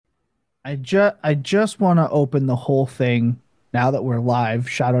I just want to open the whole thing now that we're live.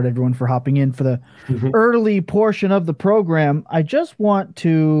 Shout out everyone for hopping in for the Mhm. early portion of the program. I just want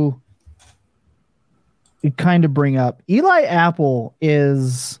to kind of bring up Eli Apple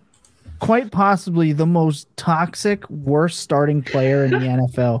is quite possibly the most toxic, worst starting player in the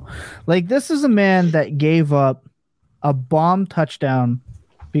NFL. Like, this is a man that gave up a bomb touchdown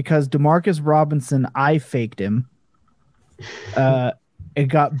because Demarcus Robinson eye faked him. It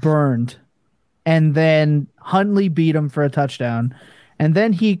got burned. And then Huntley beat him for a touchdown. And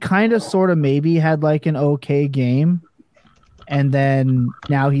then he kind of sort of maybe had like an okay game. And then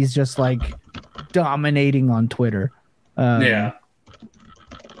now he's just like dominating on Twitter. Yeah.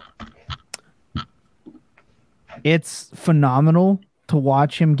 It's phenomenal to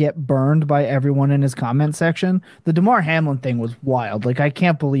watch him get burned by everyone in his comment section. The DeMar Hamlin thing was wild. Like, I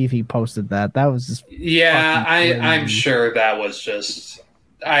can't believe he posted that. That was just Yeah, fucking crazy. I'm sure that was just.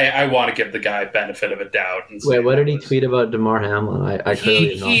 I want to give the guy benefit of a doubt. And Wait, what did he tweet about DeMar Hamlin? I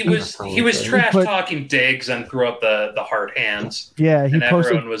clearly he was trash talking Diggs and threw up the heart hands. Yeah, he and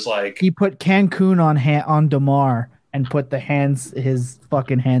posted. Everyone was like, He put Cancun on DeMar and put the his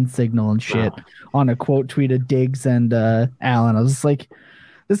fucking hand signal and shit on a quote tweet of Diggs and Allen. I was just like,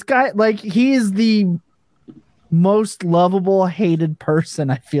 this guy, like, he is the most lovable, hated person,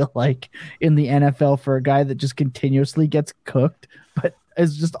 I feel like, in the NFL for a guy that just continuously gets cooked, but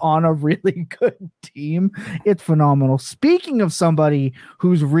is just on a really good team. It's phenomenal. Speaking of somebody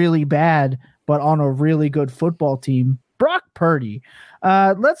who's really bad, but on a really good football team, Brock Purdy.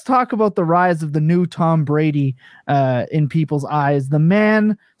 Let's talk about the rise of the new Tom Brady in people's eyes. The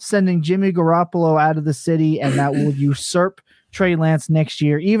man sending Jimmy Garoppolo out of the city, and that will usurp Trey Lance next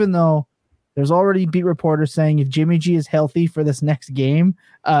year, even though there's already beat reporters saying if Jimmy G is healthy for this next game,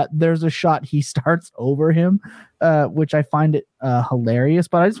 there's a shot he starts over him, which I find it hilarious.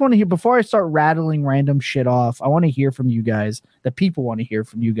 But I just want to hear, before I start rattling random shit off, I want to hear from you guys, the people want to hear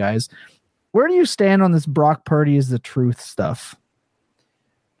from you guys. Where do you stand on this Brock Purdy is the truth stuff?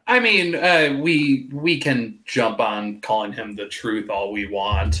 I mean, we can jump on calling him the truth all we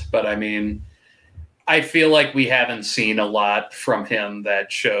want, but I mean, I feel like we haven't seen a lot from him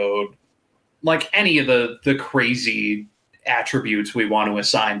that showed like any of the crazy attributes we want to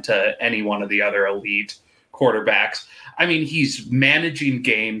assign to any one of the other elite quarterbacks. I mean, he's managing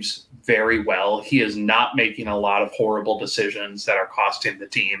games very well. He is not making a lot of horrible decisions that are costing the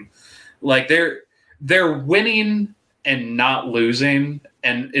team. Like they're winning and not losing,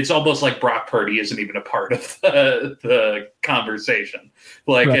 and it's almost like Brock Purdy isn't even a part of the conversation.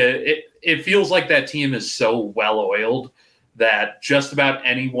 Like right. It feels like that team is so well-oiled that just about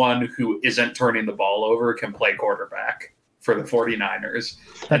anyone who isn't turning the ball over can play quarterback for the 49ers,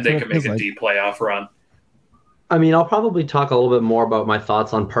 and they can make a deep playoff run. I mean, I'll probably talk a little bit more about my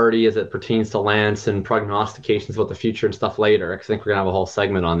thoughts on Purdy as it pertains to Lance and prognostications about the future and stuff later, because I think we're going to have a whole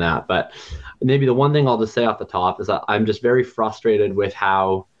segment on that. But maybe the one thing I'll just say off the top is that I'm just very frustrated with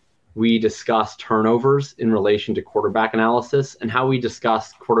how we discuss turnovers in relation to quarterback analysis and how we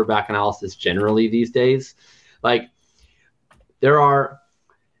discuss quarterback analysis generally these days. Like, there are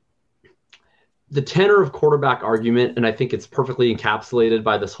the tenor of quarterback argument, and I think it's perfectly encapsulated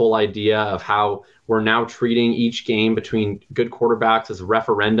by this whole idea of how we're now treating each game between good quarterbacks as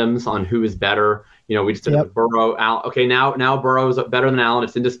referendums on who is better. You know, we just did it with Burrow. Okay, now Burrow's better than Allen.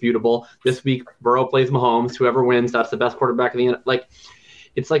 It's indisputable. This week, Burrow plays Mahomes. Whoever wins, that's the best quarterback in the NFL. Like,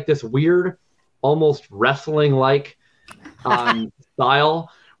 it's like this weird, almost wrestling-like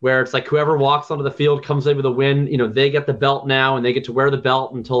style, where it's like whoever walks onto the field comes in with a win, you know, they get the belt now and they get to wear the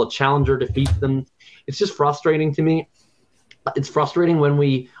belt until a challenger defeats them. It's just frustrating to me. It's frustrating when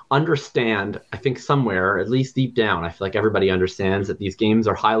we understand, I think somewhere, at least deep down, I feel like everybody understands that these games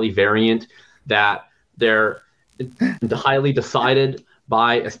are highly variant, that they're highly decided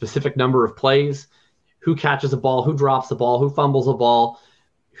by a specific number of plays, who catches a ball, who drops the ball, who fumbles a ball,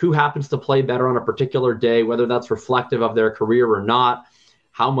 who happens to play better on a particular day, whether that's reflective of their career or not.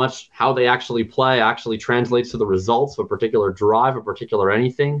 How they actually play actually translates to the results of a particular drive, a particular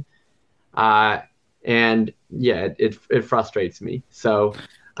anything. And yeah, it frustrates me. So,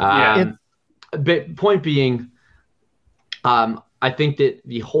 point being, I think that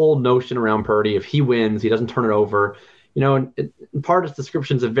the whole notion around Purdy, if he wins, he doesn't turn it over, you know, and part of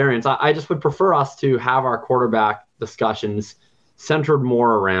descriptions of variance, I just would prefer us to have our quarterback discussions centered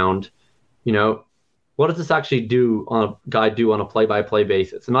more around, you know, what does this actually do on a play-by-play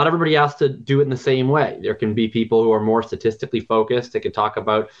basis? And not everybody has to do it in the same way. There can be people who are more statistically focused. They could talk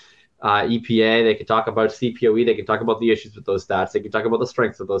about EPA. They could talk about CPOE. They could talk about the issues with those stats. They could talk about the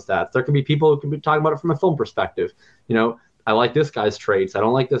strengths of those stats. There can be people who can be talking about it from a film perspective. You know, I like this guy's traits. I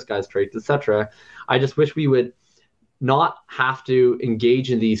don't like this guy's traits, etc. I just wish we would not have to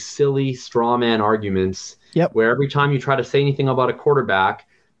engage in these silly straw man arguments where every time you try to say anything about a quarterback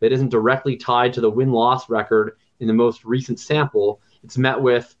that isn't directly tied to the win-loss record in the most recent sample, it's met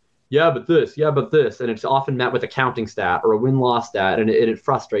with, yeah, but this, and it's often met with a counting stat or a win-loss stat, and it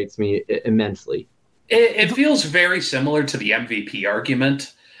frustrates me immensely. It feels very similar to the MVP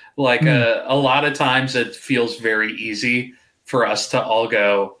argument. Like a lot of times it feels very easy for us to all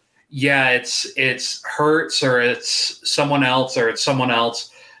go, yeah, it's Hurts or it's someone else or it's someone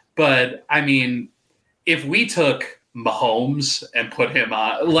else. But I mean, if we took Mahomes and put him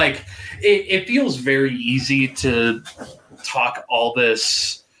on, like it feels very easy to talk all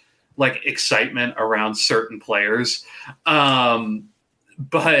this like excitement around certain players.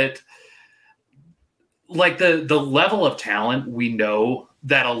 But like the level of talent, we know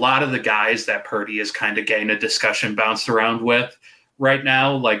that a lot of the guys that Purdy is kind of getting a discussion bounced around with right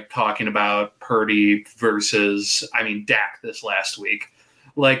now, like talking about Purdy versus, Dak this last week,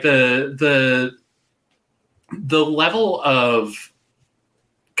 like the level of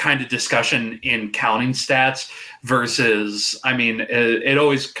kind of discussion in counting stats versus, it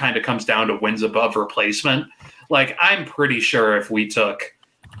always kind of comes down to wins above replacement. Like, I'm pretty sure if we took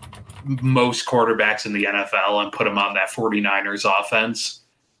most quarterbacks in the NFL and put them on that 49ers offense,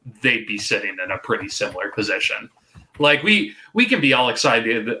 they'd be sitting in a pretty similar position. Like we can be all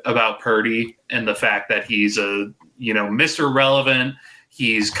excited about Purdy and the fact that he's a, Mr. Relevant.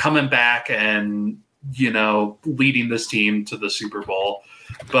 He's coming back and, leading this team to the Super Bowl.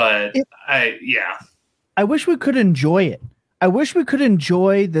 But I wish we could enjoy it. I wish we could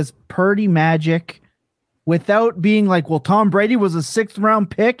enjoy this Purdy magic without being like, well, Tom Brady was a 6th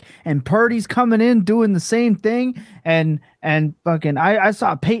round pick and Purdy's coming in doing the same thing. And fucking, I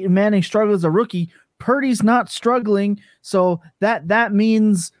saw Peyton Manning struggle as a rookie. Purdy's not struggling. So that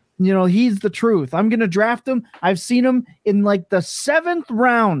means, he's the truth. I'm going to draft him. I've seen him in like the 7th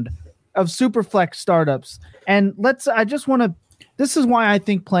round of Superflex startups. And this is why I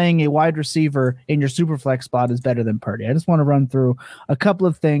think playing a wide receiver in your Superflex spot is better than Purdy. I just want to run through a couple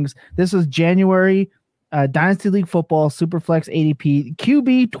of things. This is January Dynasty League Football Superflex ADP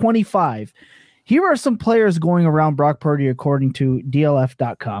QB 25. Here are some players going around Brock Purdy according to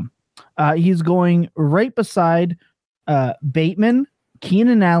DLF.com. He's going right beside Bateman,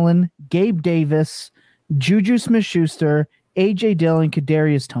 Keenan Allen, Gabe Davis, Juju Smith-Schuster, A.J. Dillon,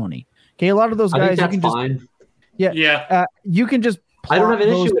 Kadarius Toney. Okay, a lot of those guys. I think that's fine. You can just. I don't have an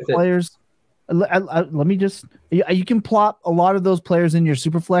issue with players. Let me just. You can plot a lot of those players in your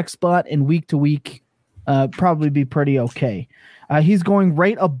Superflex spot, and week to week, probably be pretty okay. He's going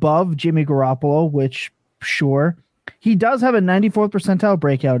right above Jimmy Garoppolo, which sure. He does have a 94th percentile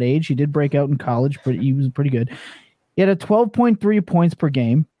breakout age. He did break out in college, but he was pretty good. He had a 12.3 points per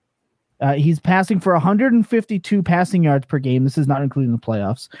game. He's passing for 152 passing yards per game. This is not including the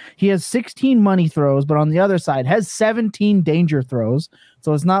playoffs. He has 16 money throws, but on the other side has 17 danger throws.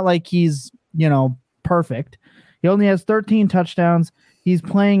 So it's not like he's, perfect. He only has 13 touchdowns. He's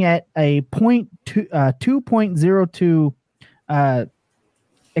playing at a 2.02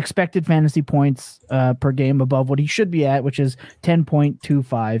 expected fantasy points per game above what he should be at, which is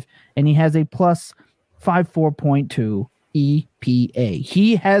 10.25. And he has a plus 54.2 EPA.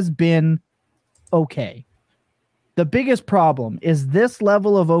 He has been okay. The biggest problem is this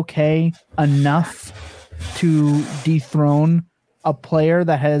level of okay enough to dethrone a player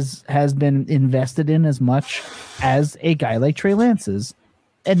that has been invested in as much as a guy like Trey Lance is.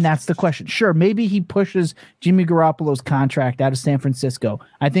 And that's the question. Sure, maybe he pushes Jimmy Garoppolo's contract out of San Francisco.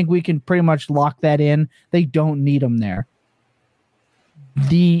 I think we can pretty much lock that in. They don't need him there.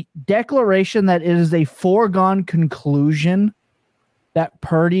 The declaration that it is a foregone conclusion that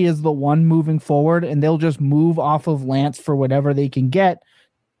Purdy is the one moving forward and they'll just move off of Lance for whatever they can get,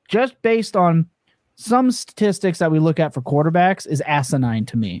 just based on some statistics that we look at for quarterbacks, is asinine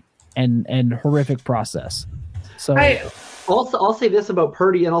to me and horrific process. So I'll say this about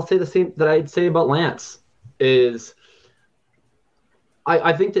Purdy, and I'll say the same that I'd say about Lance, is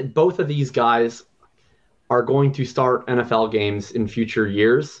I think that both of these guys are going to start NFL games in future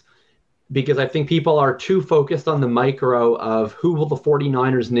years, because I think people are too focused on the micro of who will the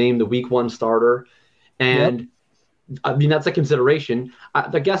 49ers name the week 1 starter. And that's a consideration.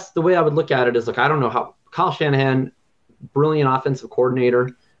 I guess the way I would look at it is, like, I don't know how Kyle Shanahan, brilliant offensive coordinator,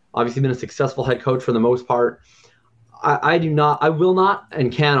 obviously been a successful head coach for the most part. I will not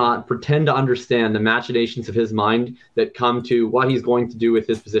and cannot pretend to understand the machinations of his mind that come to what he's going to do with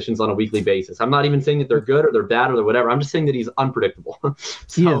his positions on a weekly basis. I'm not even saying that they're good or they're bad or they're whatever. I'm just saying that he's unpredictable.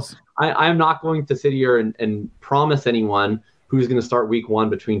 So he is. I'm not going to sit here and promise anyone who's going to start week 1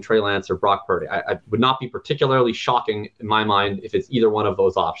 between Trey Lance or Brock Purdy. I would not be particularly shocking in my mind if it's either one of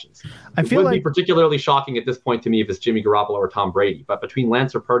those options. It would be particularly shocking at this point to me if it's Jimmy Garoppolo or Tom Brady. But between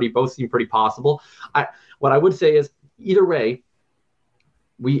Lance or Purdy, both seem pretty possible. What I would say is either way,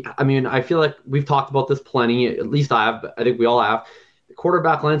 I feel like we've talked about this plenty. At least I have. I think we all have. The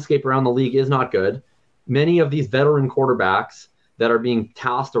quarterback landscape around the league is not good. Many of these veteran quarterbacks that are being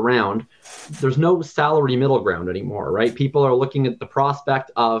tossed around, there's no salary middle ground anymore, right? People are looking at the prospect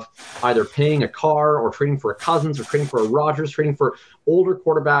of either paying a car or trading for a Cousins or trading for a Rodgers, trading for older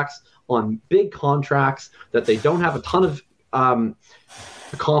quarterbacks on big contracts that they don't have a ton of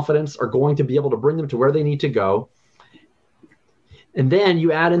confidence are going to be able to bring them to where they need to go. And then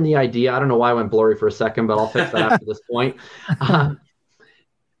you add in the idea, I don't know why I went blurry for a second, but I'll fix that after this point.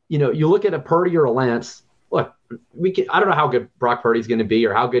 You look at a Purdy or a Lance. Look, I don't know how good Brock Purdy's going to be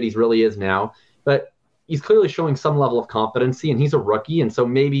or how good he really is now, but he's clearly showing some level of competency, and he's a rookie, and so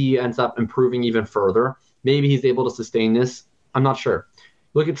maybe he ends up improving even further. Maybe he's able to sustain this. I'm not sure.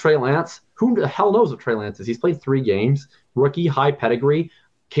 Look at Trey Lance. Who the hell knows what Trey Lance is? He's played 3 games, rookie, high pedigree,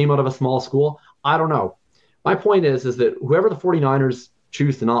 came out of a small school. I don't know. My point is that whoever the 49ers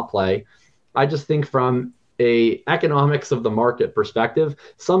choose to not play, I just think from a economics of the market perspective,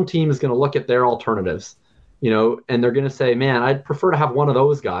 some team is going to look at their alternatives. And they're going to say, man, I'd prefer to have one of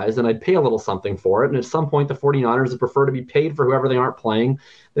those guys and I'd pay a little something for it. And at some point, the 49ers would prefer to be paid for whoever they aren't playing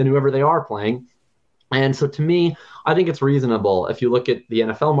than whoever they are playing. And so to me, I think it's reasonable if you look at the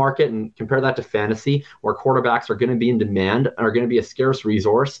NFL market and compare that to fantasy, where quarterbacks are going to be in demand, are going to be a scarce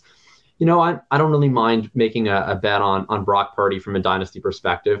resource. I don't really mind making a bet on Brock Purdy from a dynasty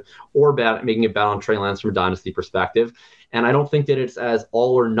perspective or making a bet on Trey Lance from a dynasty perspective. And I don't think that it's as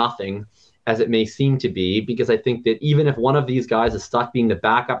all or nothing as it may seem to be, because I think that even if one of these guys is stuck being the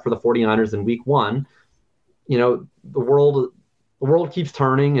backup for the 49ers in week 1, the world keeps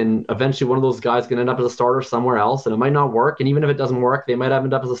turning, and eventually one of those guys is going to end up as a starter somewhere else, and it might not work. And even if it doesn't work, they might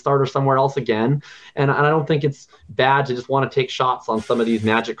end up as a starter somewhere else again. And I don't think it's bad to just want to take shots on some of these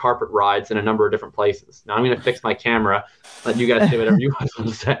magic carpet rides in a number of different places. Now I'm going to fix my camera. Let you guys say whatever you guys want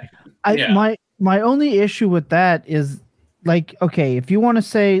to say. My only issue with that is, okay, if you want to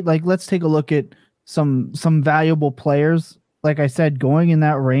say, let's take a look at some valuable players, like I said, going in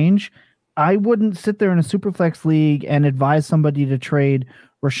that range, I wouldn't sit there in a Superflex league and advise somebody to trade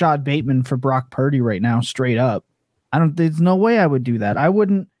Rashad Bateman for Brock Purdy right now, straight up. There's no way I would do that. I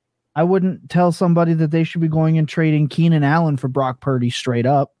wouldn't tell somebody that they should be going and trading Keenan Allen for Brock Purdy straight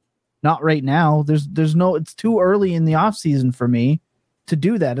up. Not right now. It's too early in the offseason for me to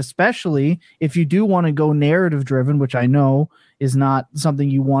do that, especially if you do want to go narrative driven, which I know is not something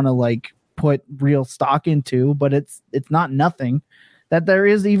you want to put real stock into, but it's not nothing that there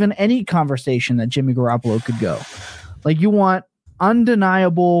is even any conversation that Jimmy Garoppolo could go. You want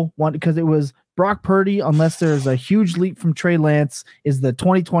undeniable one, because it was Brock Purdy, unless there's a huge leap from Trey Lance, is the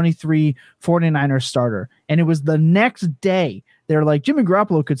 2023 49ers starter. And it was the next day they're like, Jimmy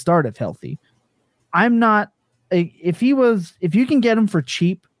Garoppolo could start if healthy. I'm not. If you can get him for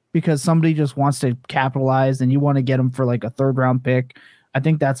cheap because somebody just wants to capitalize and you want to get him for a 3rd round pick, I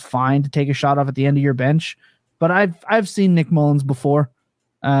think that's fine to take a shot off at the end of your bench. But I've seen Nick Mullins before,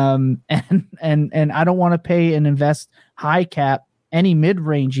 and I don't want to pay and invest high cap, any mid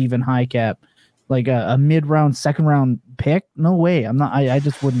range, even high cap, like a mid round, 2nd round pick. No way. I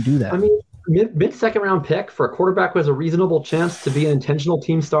just wouldn't do that. I mean, mid 2nd round pick for a quarterback who has a reasonable chance to be an intentional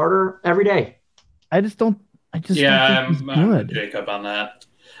team starter every day. I just don't. I'm Jakob on that.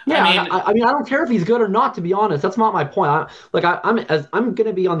 Yeah, I mean, I don't care if he's good or not. To be honest, that's not my point. I'm going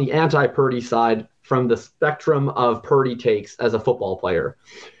to be on the anti-Purdy side from the spectrum of Purdy takes as a football player,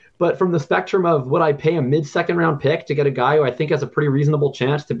 but from the spectrum of would I pay a mid 2nd round pick to get a guy who I think has a pretty reasonable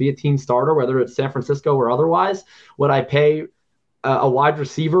chance to be a team starter, whether it's San Francisco or otherwise? Would I pay a wide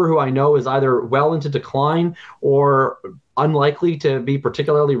receiver who I know is either well into decline or unlikely to be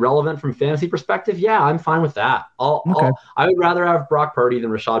particularly relevant from fantasy perspective? Yeah, I'm fine with that. I would rather have Brock Purdy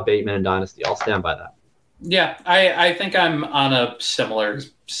than Rashad Bateman in Dynasty. I'll stand by that. Yeah, I think I'm on a similar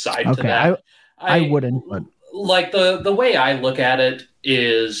side to that. I wouldn't. But the way I look at it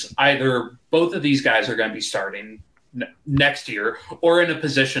is either both of these guys are going to be starting next year or in a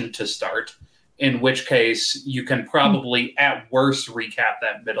position to start, in which case you can probably at worst recap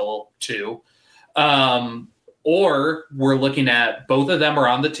that middle two. Or we're looking at both of them are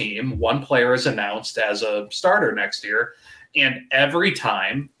on the team. One player is announced as a starter next year. And every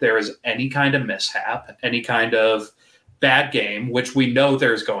time there is any kind of mishap, any kind of bad game, which we know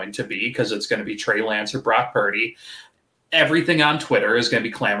there's going to be because it's going to be Trey Lance or Brock Purdy, everything on Twitter is going to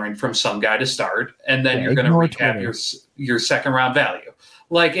be clamoring from some guy to start. And then you're going to recap your second round value.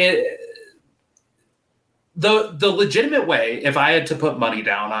 Like the legitimate way, if I had to put money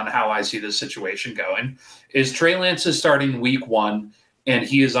down on how I see this situation going, is Trey Lance is starting week 1 and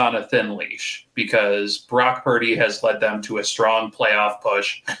he is on a thin leash because Brock Purdy has led them to a strong playoff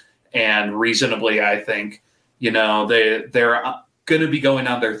push. And reasonably, I think, they're going to be going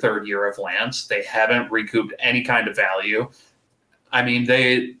on their 3rd year of Lance. They haven't recouped any kind of value. I mean,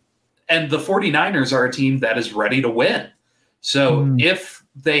 the 49ers are a team that is ready to win. So if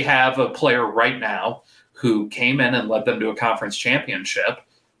they have a player right now who came in and led them to a conference championship,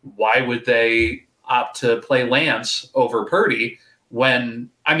 why would they opt to play Lance over Purdy when,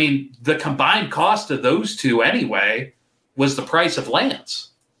 I mean, the combined cost of those two anyway was the price of Lance?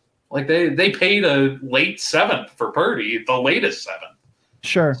 Like they paid a late 7th for Purdy, the latest 7th.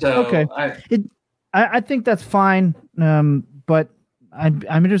 Sure. So okay. I think that's fine. But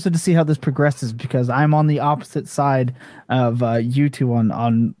I'm interested to see how this progresses because I'm on the opposite side of you two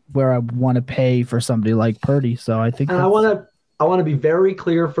on where I want to pay for somebody like Purdy. So I think I want to be very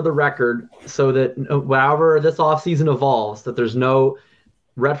clear for the record so that however this offseason evolves, that there's no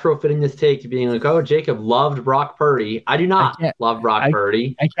retrofitting this take to being like, oh, Jacob loved Brock Purdy. I do not love Brock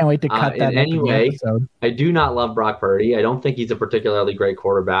Purdy. I can't wait to cut that anyway. I do not love Brock Purdy. I don't think he's a particularly great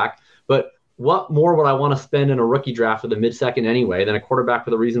quarterback. But what more would I want to spend in a rookie draft with a mid-second anyway than a quarterback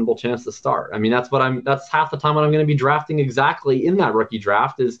with a reasonable chance to start? I mean, that's half the time what I'm going to be drafting exactly in that rookie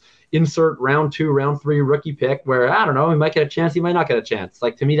draft is insert round 2, round 3 rookie pick where, I don't know, he might get a chance, he might not get a chance.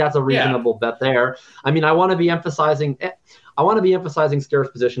 Like, to me, that's a reasonable bet there. I mean, I want to be emphasizing scarce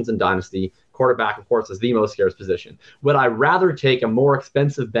positions in Dynasty. Quarterback, of course, is the most scarce position. Would I rather take a more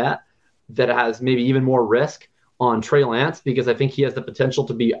expensive bet that has maybe even more risk on Trey Lance because I think he has the potential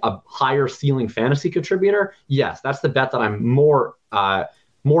to be a higher ceiling fantasy contributor? Yes, that's the bet that I'm more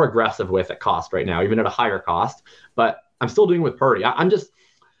aggressive with at cost right now, even at a higher cost. But I'm still doing with Purdy. I'm just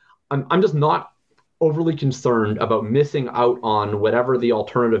not overly concerned about missing out on whatever the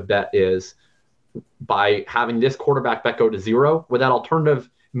alternative bet is by having this quarterback bet go to 0. With that alternative,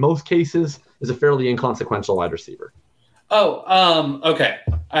 in most cases, is a fairly inconsequential wide receiver. Okay.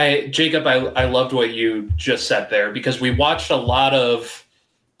 Jacob, I loved what you just said there because we watched a lot of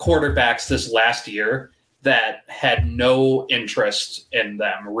quarterbacks this last year that had no interest in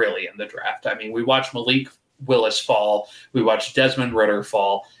them really in the draft. I mean, we watched Malik Willis fall. We watched Desmond Ridder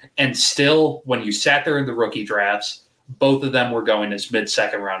fall. And still, when you sat there in the rookie drafts, both of them were going as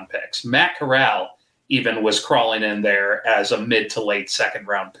mid-second round picks. Matt Corral even was crawling in there as a mid to late second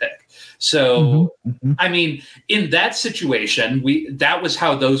round pick. So, I mean, in that situation, that was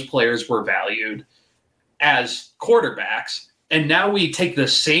how those players were valued as quarterbacks. And now we take the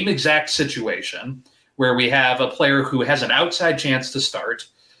same exact situation where we have a player who has an outside chance to start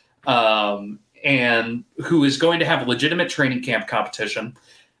and who is going to have legitimate training camp competition.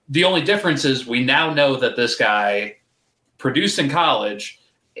 The only difference is we now know that this guy produced in college,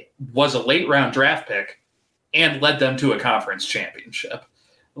 was a late round draft pick, and led them to a conference championship.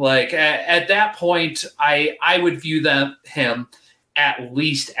 Like at that point, I would view him at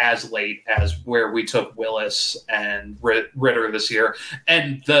least as late as where we took Willis and Ridder this year.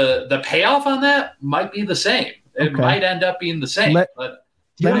 And the payoff on that might be the same. It might end up being the same. But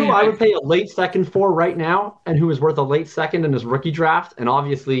do you know who I would pay a late second for right now and who is worth a late second in his rookie draft? And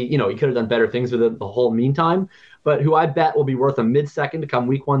obviously, he could have done better things with it the whole meantime. But who I bet will be worth a mid-second to come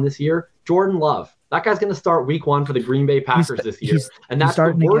week 1 this year, Jordan Love. That guy's going to start week 1 for the Green Bay Packers this year. And that's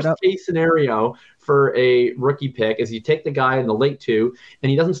the worst-case scenario for a rookie pick is you take the guy in the late 2, and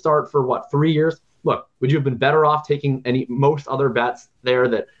he doesn't start for, 3 years? Look, would you have been better off taking most other bets there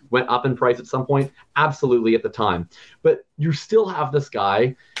that went up in price at some point? Absolutely at the time. But you still have this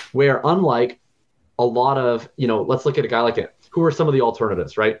guy where, unlike a lot of, let's look at a guy like it. Who are some of the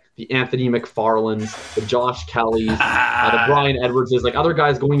alternatives, right? The Anthony McFarlands, the Josh Kellys, the Brian Edwardses, like other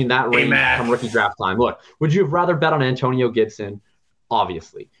guys going in that range come rookie draft time. Look, would you have rather bet on Antonio Gibson?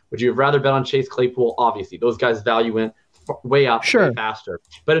 Obviously. Would you have rather bet on Chase Claypool? Obviously. Those guys value went way up, way faster.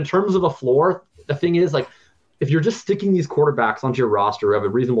 But in terms of a floor, the thing is, like, if you're just sticking these quarterbacks onto your roster who have a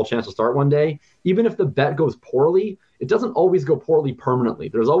reasonable chance to start one day, even if the bet goes poorly, it doesn't always go poorly permanently.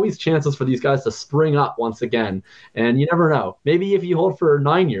 There's always chances for these guys to spring up once again. And you never know. Maybe if you hold for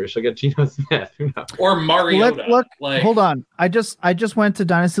 9 years, you'll get Geno Smith. Who knows? Or Mariota. Hold on. I just went to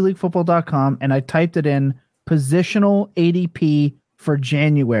dynastyleaguefootball.com and I typed it in positional ADP for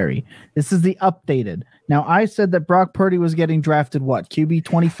January. This is the updated. Now, I said that Brock Purdy was getting drafted, what, QB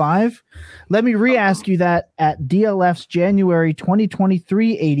 25? Let me re-ask you that at DLF's January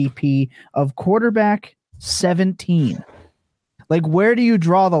 2023 ADP of quarterback 17. Like, where do you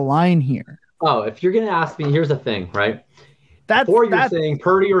draw the line here? Oh, if you're going to ask me, here's the thing, right? Or you're saying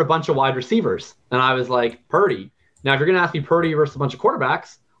Purdy or a bunch of wide receivers. And I was like, Purdy. Now, if you're going to ask me Purdy versus a bunch of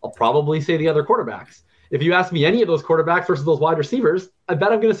quarterbacks, I'll probably say the other quarterbacks. If you ask me any of those quarterbacks versus those wide receivers, I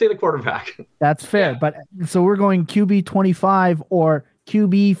bet I'm going to say the quarterback. That's fair. Yeah. But so we're going QB 25 or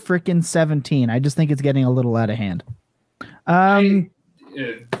QB freaking 17. I just think it's getting a little out of hand. I mean,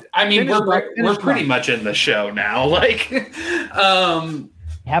 we're pretty much in the show now. Like,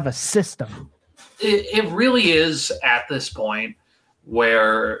 have a system. It really is at this point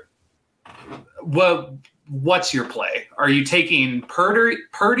where, well, what's your play? Are you taking Purdy?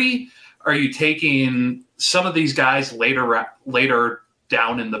 Are you taking some of these guys later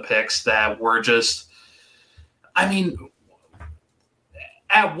down in the picks that were just, I mean,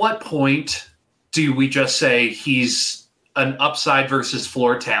 at what point do we just say he's an upside versus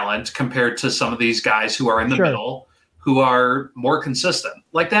floor talent compared to some of these guys who are in the middle, who are more consistent?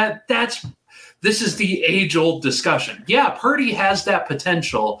 Like this is the age-old discussion. Yeah, Purdy has that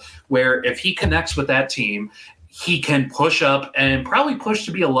potential where if he connects with that team, he can push up and probably push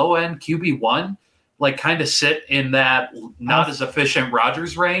to be a low-end QB1, like kind of sit in that not as efficient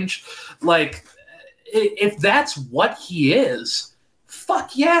Rodgers range. Like, if that's what he is,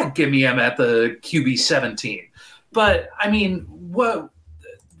 fuck yeah, give me him at the QB 17. But, I mean,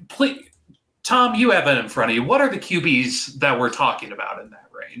 please, Tom, you have it in front of you. What are the QBs that we're talking about in that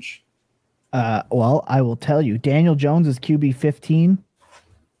range? Well, I will tell you. Daniel Jones is QB 15.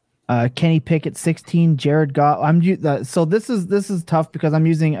 Kenny Pickett 16. Jared Goff. So this is tough because I'm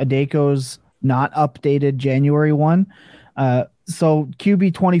using Adeko's not updated January one. So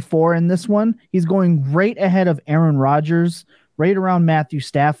QB 24 in this one. He's going right ahead of Aaron Rodgers, right around Matthew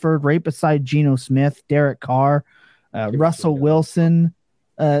Stafford, right beside Geno Smith, Derek Carr, Russell Wilson.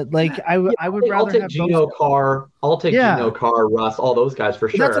 I would rather take Geno Carr. I'll take Geno Carr, Russ, all those guys for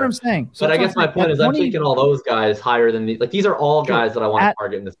sure. That's what I'm saying. So but I guess my point is I'm taking all those guys higher than these are all guys that I want to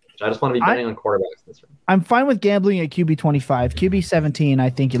target in this range. I just want to be betting on quarterbacks in this range. I'm fine with gambling at QB 25. QB 17, I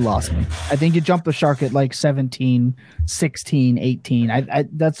think you lost me. I think you jumped the shark at like 17, 16, 18. I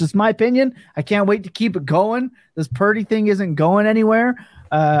that's just my opinion. I can't wait to keep it going. This Purdy thing isn't going anywhere.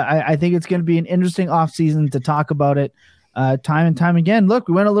 I think it's going to be an interesting offseason to talk about it. Time and time again. Look,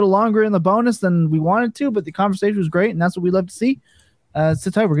 we went a little longer in the bonus than we wanted to, but the conversation was great, and that's what we love to see.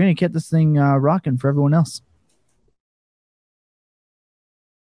 Sit tight. We're going to get this thing rocking for everyone else.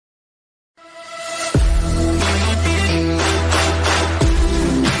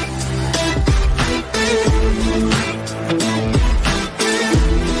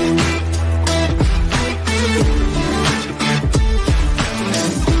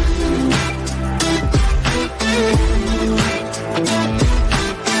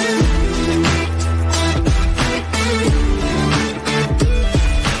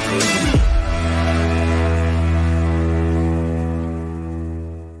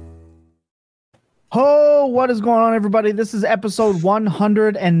 Oh, what is going on, everybody? This is episode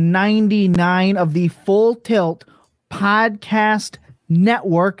 199 of the Full Tilt Podcast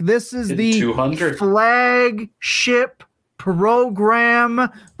Network. This is the 200 flagship program,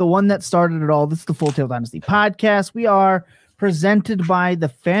 the one that started it all. This is the Full Tilt Dynasty Podcast. We are presented by the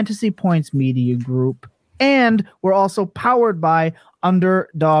Fantasy Points Media Group, and we're also powered by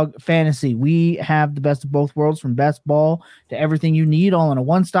Underdog Fantasy. We have the best of both worlds, from best ball to everything you need, all in a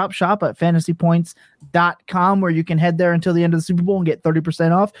one-stop shop at fantasypoints.com, where you can head there until the end of the Super Bowl and get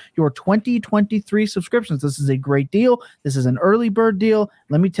 30% off your 2023 subscriptions. This is a great deal. This is an early bird deal.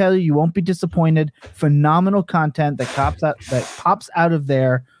 Let me tell you, you won't be disappointed. Phenomenal content that pops out of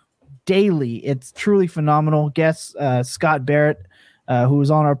there daily. It's truly phenomenal. Guest Scott Barrett, who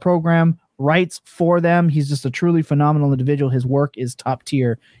was on our program, writes for them. He's just a truly phenomenal individual. His work is top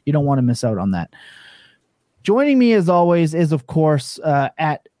tier. You don't want to miss out on that. Joining me as always is, of course,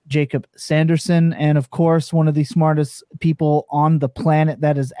 at Jakob Sanderson, and of course, one of the smartest people on the planet,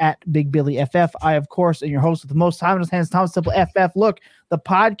 that is at Big Billy FF. I, of course, am your host with the most time in his hands, Thomas Simple FF. Look, the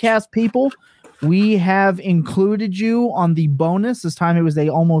podcast people, we have included you on the bonus. This time it was a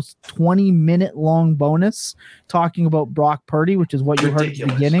almost 20-minute long bonus talking about Brock Purdy, which is what you heard at the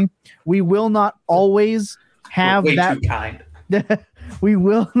beginning. We will not always have way that. Too kind. we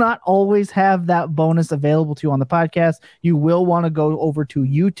will not always have that bonus available to you on the podcast. You will want to go over to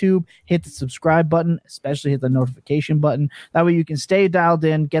YouTube, hit the subscribe button, especially hit the notification button. That way you can stay dialed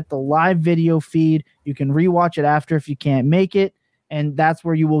in, get the live video feed. You can rewatch it after if you can't make it. And that's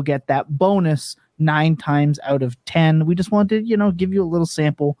where you will get that bonus 9 times out of 10. We just wanted to, give you a little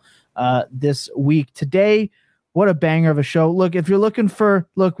sample this week. Today, what a banger of a show. Look, if you're looking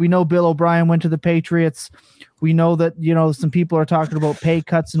we know Bill O'Brien went to the Patriots. We know that, some people are talking about pay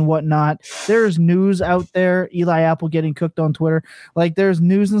cuts and whatnot. There's news out there. Eli Apple getting cooked on Twitter. Like, there's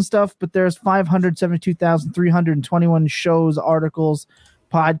news and stuff, but there's 572,321 shows, articles,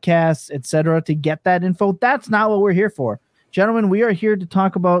 podcasts, etc. to get that info. That's not what we're here for. Gentlemen, we are here to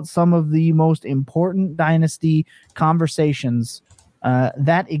talk about some of the most important dynasty conversations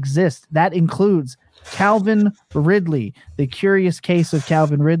that exist. That includes Calvin Ridley, the curious case of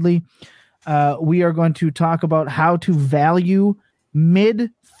Calvin Ridley. We are going to talk about how to value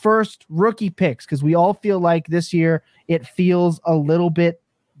mid-first rookie picks, because we all feel like this year it feels a little bit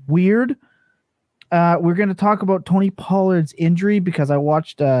weird. We're going to talk about Tony Pollard's injury, because I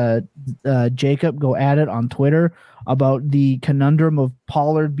watched Jakob go at it on Twitter about the conundrum of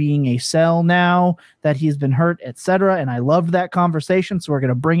Pollard being a sell now that he's been hurt, etc. And I loved that conversation, so we're going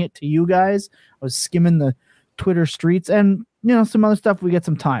to bring it to you guys. I was skimming the Twitter streets, and some other stuff. We get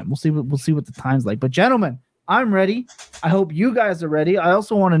some time. We'll see what the time's like. But gentlemen, I'm ready. I hope you guys are ready. I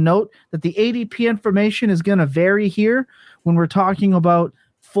also want to note that the ADP information is going to vary here when we're talking about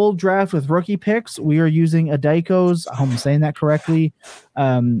full draft with rookie picks. We are using Adaico's, I hope I'm saying that correctly,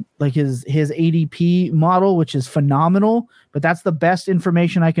 like his ADP model, which is phenomenal, but that's the best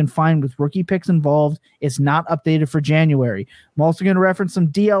information I can find with rookie picks involved. It's not updated for January. I'm also going to reference some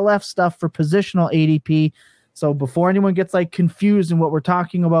DLF stuff for positional ADP. So before anyone gets confused in what we're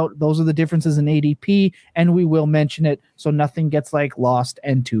talking about, those are the differences in ADP, and we will mention it so nothing gets lost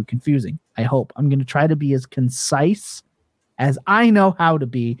and too confusing. I hope. I'm going to try to be as concise as I know how to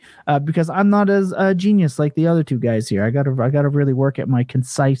be, because I'm not as genius like the other two guys here. I gotta really work at my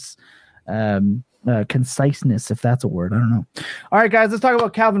conciseness, if that's a word. I don't know. All right, guys, let's talk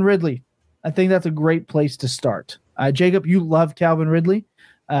about Calvin Ridley. I think that's a great place to start. Jakob, you love Calvin Ridley.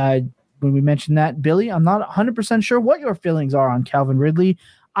 When we mentioned that, Billy, I'm not 100% sure what your feelings are on Calvin Ridley.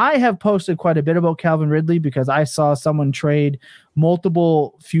 I have posted quite a bit about Calvin Ridley because I saw someone trade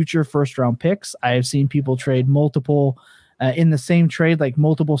multiple future first-round picks. I have seen people trade multiple in the same trade,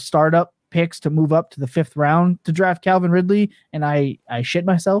 multiple startup picks to move up to the 5th round to draft Calvin Ridley, and I shit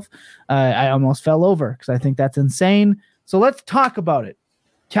myself. I almost fell over because I think that's insane. So let's talk about it.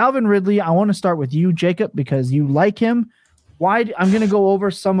 Calvin Ridley, I want to start with you, Jakob, because you like him. I'm going to go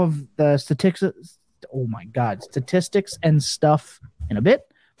over some of the statistics. Oh my God, statistics and stuff in a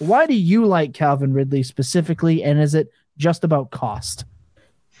bit. Why do you like Calvin Ridley specifically, and is it just about cost?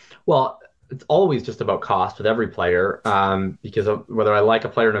 Well, it's always just about cost with every player, because whether I like a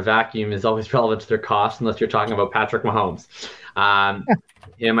player in a vacuum is always relevant to their cost, unless you're talking about Patrick Mahomes.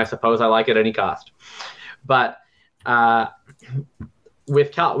 Him, I suppose I like at any cost. But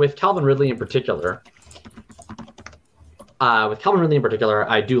with Calvin Ridley in particular,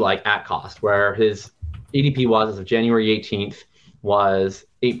 I do like at cost, where his ADP was, as of January 18th, was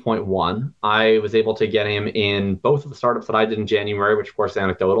 8.1. I was able to get him in both of the startups that I did in January, which of course is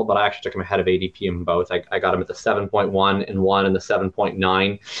anecdotal, but I actually took him ahead of ADP in both. I got him at the 7.1 in one and the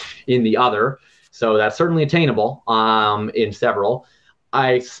 7.9 in the other. So that's certainly attainable in several.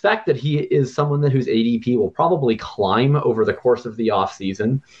 I expect that he is someone whose ADP will probably climb over the course of the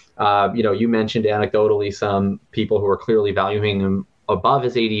offseason. You mentioned anecdotally some people who are clearly valuing him above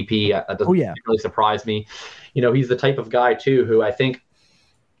his ADP. That doesn't really surprise me. He's the type of guy, too, who I think,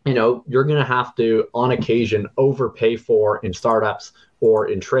 you're going to have to, on occasion, overpay for in startups or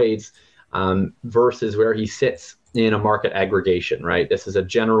in trades versus where he sits in a market aggregation, right? This is a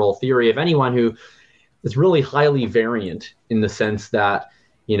general theory of anyone who is really highly variant in the sense that,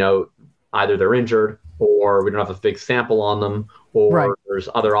 either they're injured or we don't have a big sample on them or there's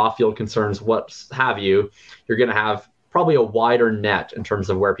other off-field concerns, what have you. You're going to have probably a wider net in terms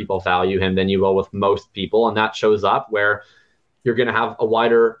of where people value him than you will with most people. And that shows up where you're going to have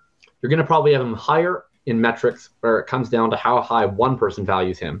you're going to probably have him higher in metrics where it comes down to how high one person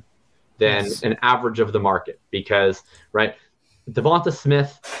values him than an average of the market. Because, Devonta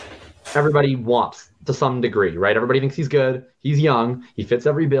Smith, everybody wants to some degree, right? Everybody thinks he's good. He's young. He fits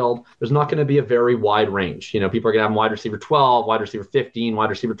every build. There's not going to be a very wide range. People are going to have him wide receiver 12, wide receiver 15, wide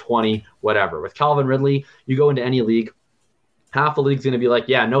receiver 20, whatever. With Calvin Ridley, you go into any league, half the league's going to be like,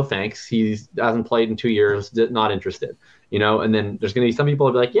 yeah, no thanks. He hasn't played in 2 years, not interested. And then there's going to be some people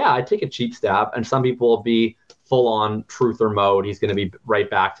who'll be like, yeah, I'd take a cheap stab. And some people will be full on truther mode. He's going to be right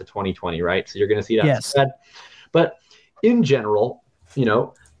back to 2020, right? So you're going to see that spread. But in general,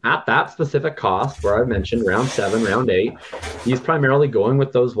 at that specific cost where I mentioned round 7, round 8, he's primarily going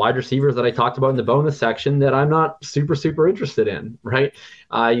with those wide receivers that I talked about in the bonus section that I'm not super, super interested in, right?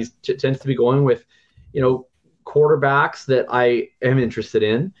 He tends to be going with, quarterbacks that I am interested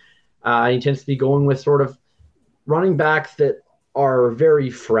in. He tends to be going with sort of running backs that are very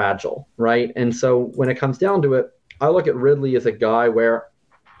fragile, right? And so when it comes down to it, I look at Ridley as a guy where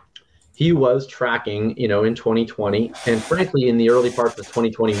he was tracking, in 2020 and frankly in the early parts of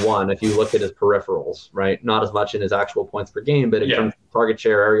 2021, if you look at his peripherals, right? Not as much in his actual points per game, but in terms of target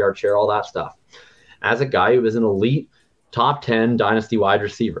share, air yard share, all that stuff. As a guy who was an elite top 10 dynasty wide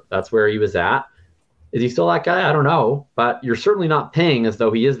receiver, that's where he was at. Is he still that guy? I don't know, but you're certainly not paying as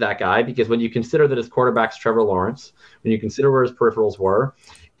though he is that guy, because when you consider that his quarterback's Trevor Lawrence, when you consider where his peripherals were,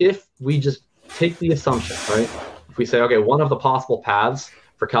 if we just take the assumption, right? If we say, okay, one of the possible paths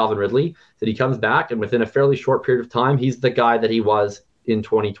for Calvin Ridley, that he comes back and within a fairly short period of time, he's the guy that he was in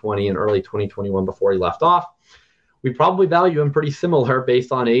 2020 and early 2021 before he left off. We probably value him pretty similar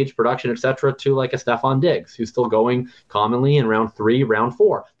based on age, production, etc., to like a Stephon Diggs, who's still going commonly in round 3, round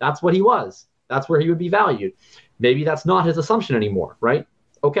 4. That's what he was. That's where he would be valued. Maybe that's not his assumption anymore, right?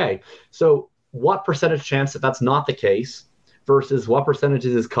 Okay, so what percentage chance that that's not the case versus what percentage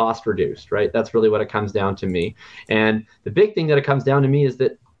is his cost reduced, right? That's really what it comes down to me. And the big thing that it comes down to me is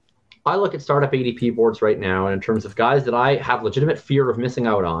that I look at startup ADP boards right now, and in terms of guys that I have legitimate fear of missing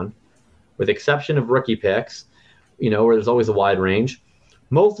out on, with exception of rookie picks, where there's always a wide range,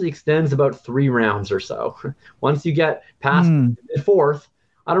 mostly extends about 3 rounds or so. Once you get past the 4th,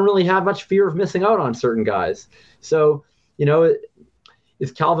 I don't really have much fear of missing out on certain guys. So,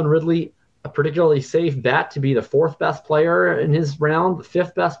 is Calvin Ridley a particularly safe bet to be the 4th best player in his round, the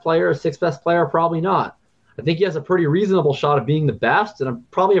 5th best player, 6th best player? Probably not. I think he has a pretty reasonable shot of being the best, and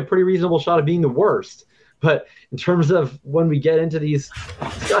probably a pretty reasonable shot of being the worst. But in terms of when we get into these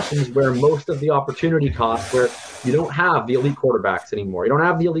discussions where most of the opportunity costs, where you don't have the elite quarterbacks anymore, you don't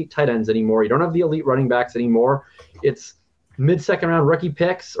have the elite tight ends anymore, you don't have the elite running backs anymore, it's mid-second round rookie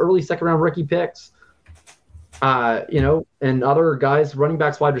picks, early second round rookie picks, and other guys, running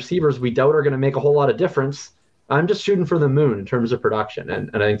backs, wide receivers, we doubt are going to make a whole lot of difference. I'm just shooting for the moon in terms of production.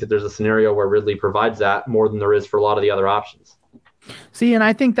 And I think that there's a scenario where Ridley provides that more than there is for a lot of the other options. See, and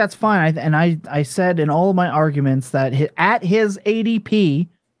I think that's fine. I said in all of my arguments that at his ADP,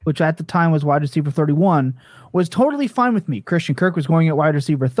 which at the time was wide receiver 31, was totally fine with me. Christian Kirk was going at wide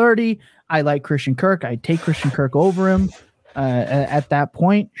receiver 30. I like Christian Kirk. I'd take Christian Kirk over him. At that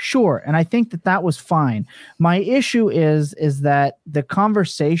point, sure. And I think that was fine. My issue is that the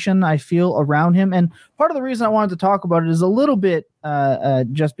conversation I feel around him, and part of the reason I wanted to talk about it is a little bit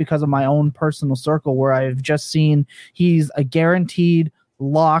just because of my own personal circle, where I've just seen he's a guaranteed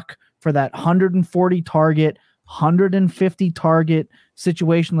lock for that 140 target, 150 target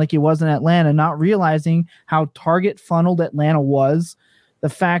situation like he was in Atlanta, not realizing how target funneled Atlanta was. The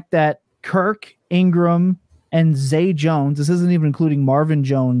fact that Kirk, Ingram, and Zay Jones, this isn't even including Marvin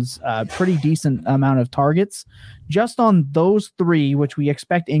Jones, pretty decent amount of targets. Just on those 3, which we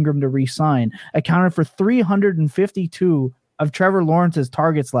expect Ingram to re-sign, accounted for 352 of Trevor Lawrence's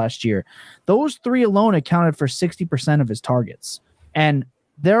targets last year. Those 3 alone accounted for 60% of his targets. And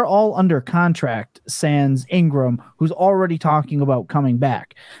they're all under contract, sans Ingram, who's already talking about coming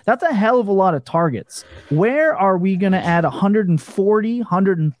back. That's a hell of a lot of targets. Where are we going to add 140,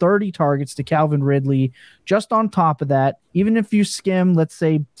 130 targets to Calvin Ridley just on top of that? Even if you skim, let's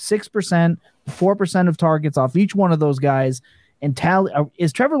say 6%, 4% of targets off each one of those guys, and tally,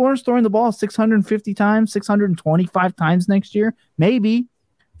 is Trevor Lawrence throwing the ball 650 times, 625 times next year? Maybe,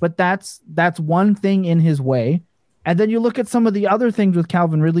 but that's one thing in his way. And then you look at some of the other things with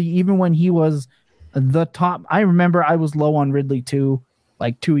Calvin Ridley, even when he was the top. I remember I was low on Ridley too,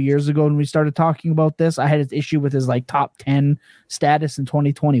 like 2 years ago when we started talking about this. I had his issue with his like top 10 status in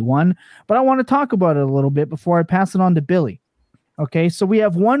 2021. But I want to talk about it a little bit before I pass it on to Billy. Okay, so we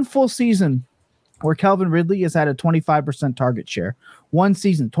have one full season where Calvin Ridley has had a 25% target share. One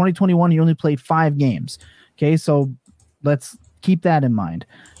season, 2021, he only played 5 games. Okay, so let's keep that in mind.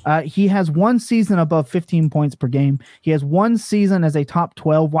 He has one season above 15 points per game. He has one season as a top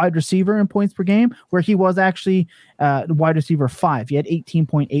 12 wide receiver in points per game, where he was actually wide receiver 5. He had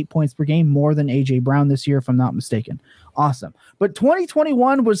 18.8 points per game, more than A.J. Brown this year, if I'm not mistaken. Awesome. But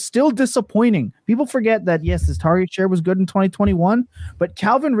 2021 was still disappointing. People forget that, yes, his target share was good in 2021, but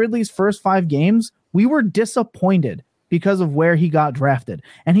Calvin Ridley's first 5 games, we were disappointed. because of where he got drafted.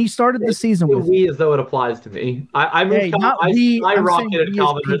 And he started the season with we as though it applies to me. I rocketed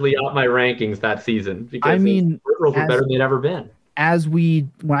Calvin Ridley out my rankings that season because Peripherals were better than they'd ever been.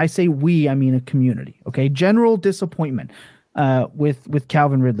 When I say we, I mean a community. Okay, general disappointment with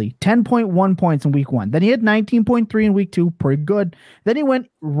Calvin Ridley. 10.1 points in week 1. Then he had 19.3 in week 2, pretty good. Then he went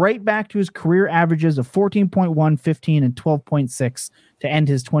right back to his career averages of 14.1, 15, and 12.6 to end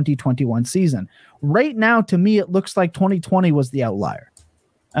his 2021 season. Right now, to me, it looks like 2020 was the outlier.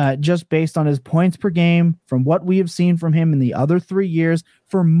 Just based on his points per game, from what we have seen from him in the other 3 years.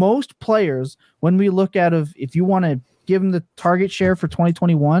 For most players, when we look at if you want to give him the target share for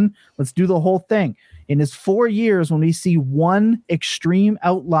 2021, let's do the whole thing. In his 4 years, when we see one extreme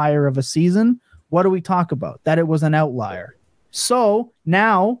outlier of a season, what do we talk about? That it was an outlier. So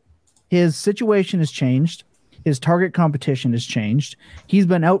now his situation has changed. His target competition has changed. He's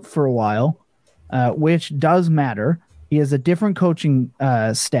been out for a while, which does matter. He has a different coaching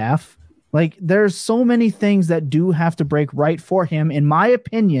staff. Like, there's so many things that do have to break right for him. In my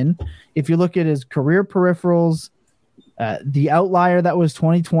opinion, if you look at his career peripherals, the outlier that was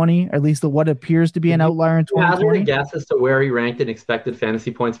 2020, or at least what appears to be an outlier in 2020. Have a guess as to where he ranked in expected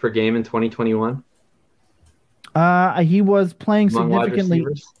fantasy points per game in 2021? He was playing significantly.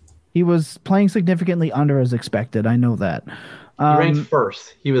 He was playing significantly under as expected. I know that. He ranked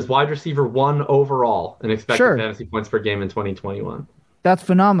first. He was wide receiver 1 overall in expected fantasy points per game in 2021. That's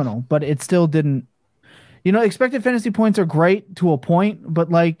phenomenal, but it still didn't. Expected fantasy points are great to a point, but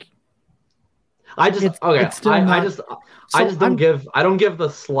like. I don't give the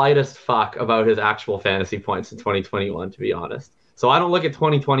slightest fuck about his actual fantasy points in 2021, to be honest. So I don't look at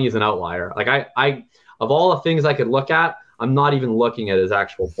 2020 as an outlier. Like I of all the things I could look at, I'm not even looking at his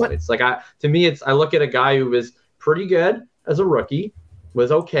actual points. I look at a guy who was pretty good as a rookie,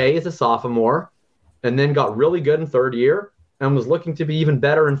 was okay as a sophomore, and then got really good in 3rd year and was looking to be even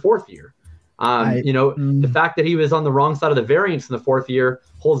better in 4th year. The fact that he was on the wrong side of the variance in the 4th year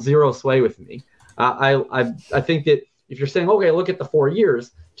holds zero sway with me. I think that if you're saying, okay, look at the 4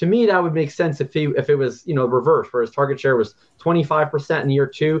 years, to me that would make sense if it was reverse, where his target share was 25% in year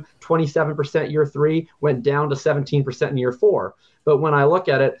 2, 27% year 3, went down to 17% in year 4. But when I look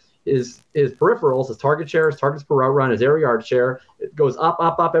at it, his peripherals, his target share, his targets per route run, his air yard share, it goes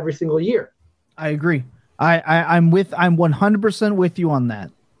up every single year. I agree. I'm 100% with you on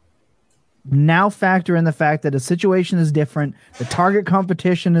that. Now factor in the fact that the situation is different. The target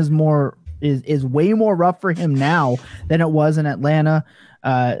competition is way more rough for him now than it was in Atlanta.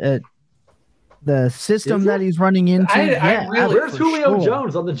 The system that he's running into. Where's Julio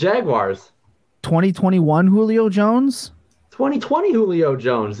Jones on the Jaguars? 2021 Julio Jones? 2020 Julio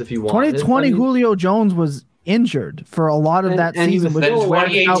Jones, if you want. 2020 Julio Jones was injured for a lot of that season. Then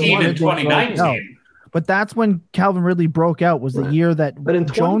 2018 and 2019. But that's when Calvin Ridley broke out, was the year that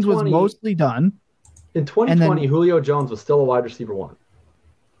Jones was mostly done. In 2020, Julio Jones was still a wide receiver 1.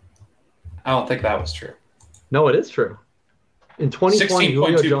 I don't think that was true. No, it is true. In 2020,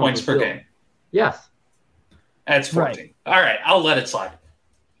 16.2 points per game. Yes. That's 14. Right. All right, I'll let it slide.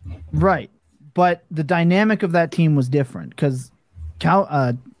 Right. But the dynamic of that team was different because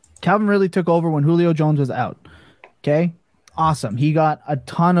Calvin Ridley took over when Julio Jones was out. Okay? Awesome. He got a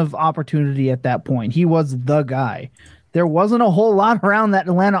ton of opportunity at that point. He was the guy. There wasn't a whole lot around that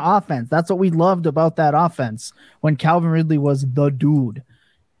Atlanta offense. That's what we loved about that offense when Calvin Ridley was the dude.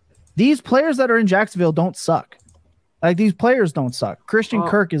 These players that are in Jacksonville don't suck. Like, these players don't suck. Christian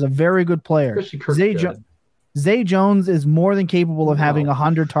Kirk is a very good player. Zay Jones is more than capable of having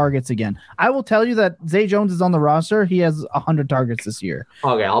 100 targets again. I will tell you that Zay Jones is on the roster. He has 100 targets this year.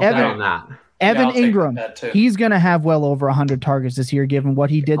 Okay, I'll bet on that. Evan Ingram, he's going to have well over 100 targets this year, given what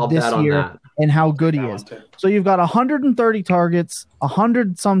he did this year and how good he is. So you've got 130 targets,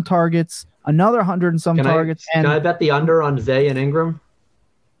 100 some targets, another 100 and some targets. Can I bet the under on Zay and Ingram?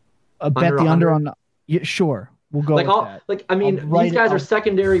 Bet the under on. Yeah, sure. We'll go with that. These guys are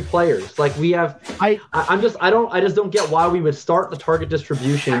secondary players. Like, we have. I just don't get why we would start the target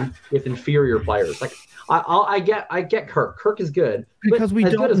distribution with inferior players. Like, I get Kirk. Kirk is good because we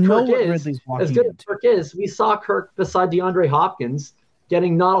don't know what Ridley's walking into. As good as Kirk is, we saw Kirk beside DeAndre Hopkins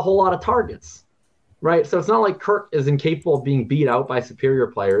getting not a whole lot of targets, right? So it's not like Kirk is incapable of being beat out by superior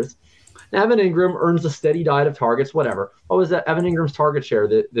players. Evan Ingram earns a steady diet of targets, whatever. What was that Evan Ingram's target share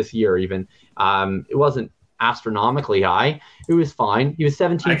this year even? It wasn't astronomically high. It was fine. He was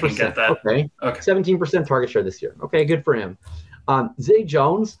 17%. I can get that. Okay. 17% target share this year. Okay, good for him. Zay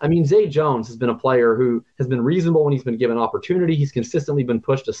Jones has been a player who has been reasonable when he's been given opportunity. He's consistently been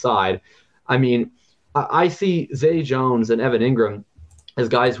pushed aside. I mean, I see Zay Jones and Evan Ingram as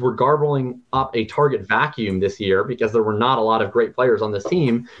guys were garbling up a target vacuum this year because there were not a lot of great players on this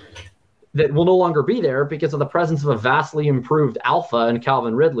team that will no longer be there because of the presence of a vastly improved alpha in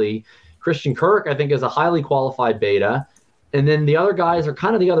Calvin Ridley. Christian Kirk, I think, is a highly qualified beta. And then the other guys are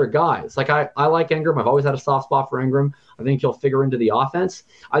kind of the other guys. Like I like Ingram. I've always had a soft spot for Ingram. I think he'll figure into the offense.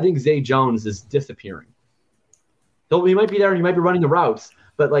 I think Zay Jones is disappearing. He might be there and he might be running the routes,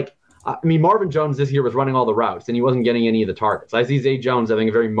 but Marvin Jones this year was running all the routes and he wasn't getting any of the targets. I see Zay Jones having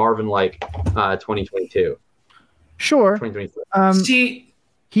a very Marvin-like 2022. Sure. 2023.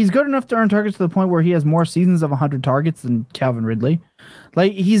 He's good enough to earn targets to the point where he has more seasons of 100 targets than Calvin Ridley.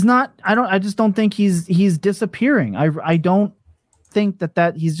 Like he's not. I just don't think he's disappearing. I don't think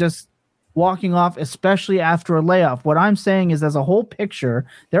that he's just walking off, especially after a layoff. What I'm saying is, as a whole picture,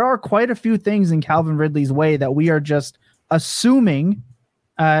 there are quite a few things in Calvin Ridley's way that we are just assuming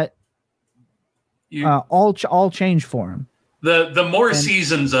all change for him. The more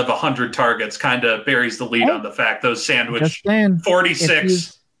seasons of 100 targets kind of buries the lead on the fact those sandwich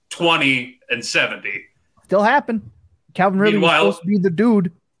 46, 20, and 70. Still happen. Calvin Ridley was supposed to be the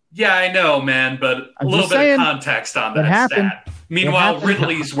dude. Yeah, I know, man, but a little bit of context on that stat. Meanwhile,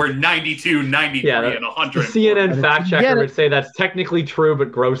 Ridley's were 92, 93, and 100. The CNN fact checker would say that's technically true,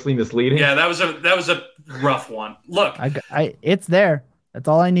 but grossly misleading. Yeah, that was a rough one. Look, it's there. That's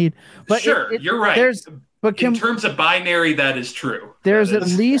all I need. But sure, you're right. In terms of binary, that is true. There's at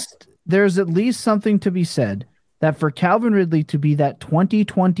least something to be said that for Calvin Ridley to be that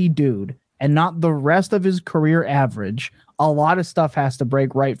 2020 dude and not the rest of his career average, a lot of stuff has to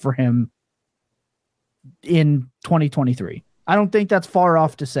break right for him in 2023. I don't think that's far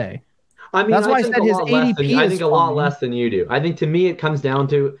off to say. I mean, that's why I said his ADP I think a lot less than you do. I think to me it comes down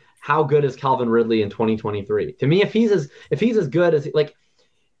to how good is Calvin Ridley in 2023. To me, if he's as good as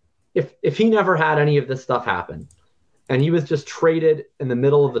if he never had any of this stuff happen and he was just traded in the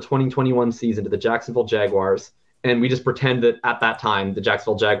middle of the 2021 season to the Jacksonville Jaguars, and we just pretend that at that time the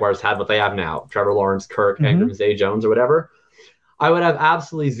Jacksonville Jaguars had what they have now, Trevor Lawrence, Kirk, Ingram, Zay Jones, or whatever, I would have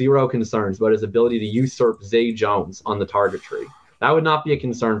absolutely zero concerns about his ability to usurp Zay Jones on the target tree. That would not be a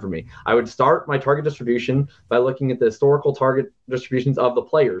concern for me. I would start my target distribution by looking at the historical target distributions of the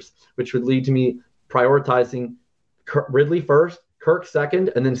players, which would lead to me prioritizing Ridley first, Kirk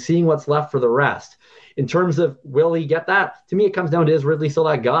second, and then seeing what's left for the rest. In terms of will he get that, to me it comes down to, is Ridley still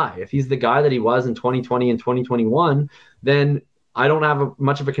that guy? If he's the guy that he was in 2020 and 2021, then I don't have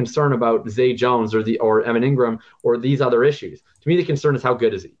much of a concern about Zay Jones or Evan Ingram or these other issues. To me, the concern is how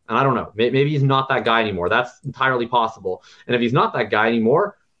good is he? And I don't know. Maybe he's not that guy anymore. That's entirely possible. And if he's not that guy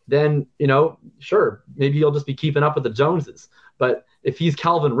anymore, then, sure, maybe he'll just be keeping up with the Joneses. But if he's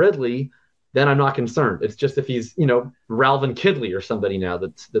Calvin Ridley, then I'm not concerned. It's just if he's, Ralvin Kidley or somebody now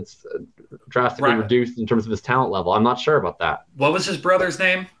that's drastically reduced in terms of his talent level. I'm not sure about that. What was his brother's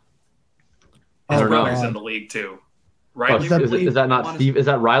name? His brother's in the league too. Riley Ridley? Is that not Steve? Is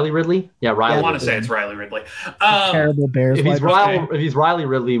that Riley Ridley? Yeah, Riley. I want to say it's Riley Ridley. Terrible Bears. If he's Riley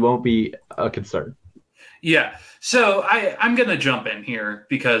Ridley, won't be a concern. Yeah. So I'm going to jump in here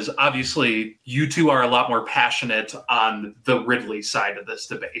because obviously you two are a lot more passionate on the Ridley side of this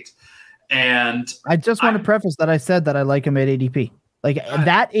debate. And I just want to preface that I said that I like him at ADP.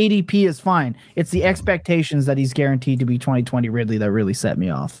 That ADP is fine. It's the expectations that he's guaranteed to be 2020 Ridley that really set me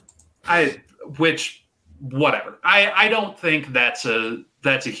off. Whatever. I don't think that's a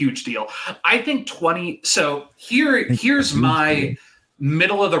huge deal. I think 20. So here's my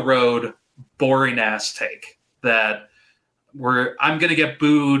middle of the road boring ass take that I'm going to get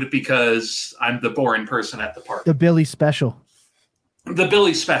booed because I'm the boring person at the party. The Billy special.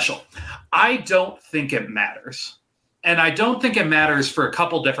 I don't think it matters. And I don't think it matters for a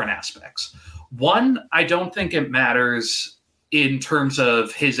couple different aspects. One, I don't think it matters in terms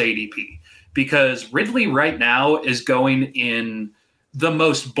of his ADP because Ridley right now is going in the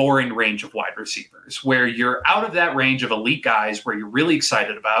most boring range of wide receivers where you're out of that range of elite guys where you're really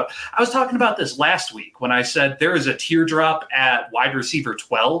excited about. I was talking about this last week when I said there is a teardrop at wide receiver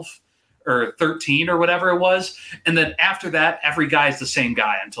 12 or 13 or whatever it was. And then after that, every guy is the same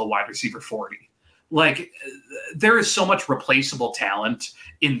guy until wide receiver 40. There is so much replaceable talent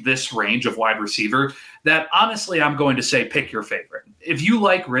in this range of wide receiver that honestly, I'm going to say, pick your favorite. If you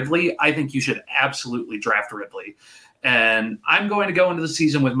like Ridley, I think you should absolutely draft Ridley. And I'm going to go into the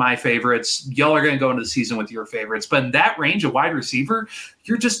season with my favorites. Y'all are going to go into the season with your favorites. But in that range of wide receiver,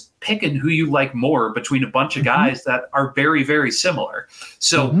 you're just picking who you like more between a bunch of guys that are very, very similar.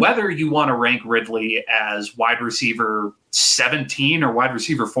 So whether you want to rank Ridley as wide receiver 17 or wide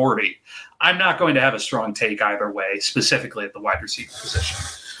receiver 40, I'm not going to have a strong take either way, specifically at the wide receiver position.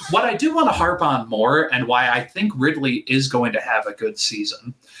 What I do want to harp on more, and why I think Ridley is going to have a good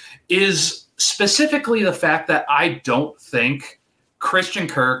season, is specifically the fact that I don't think Christian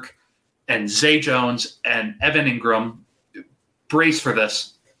Kirk and Zay Jones and Evan Ingram, brace for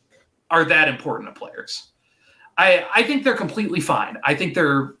this, are that important to players. I think they're completely fine. I think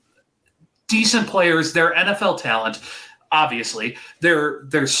they're decent players. They're NFL talent, obviously. They're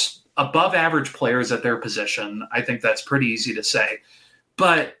above average players at their position. I think that's pretty easy to say.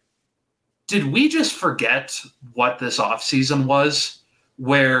 But did we just forget what this offseason was,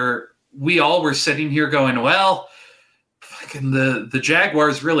 where we all were sitting here going, well, fucking the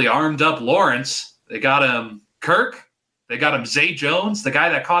Jaguars really armed up Lawrence. They got him Kirk. They got him Zay Jones, the guy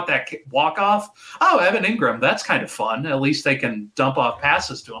that caught that walk-off. Oh, Evan Ingram, that's kind of fun. At least they can dump off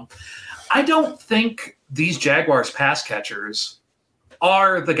passes to him. I don't think these Jaguars pass catchers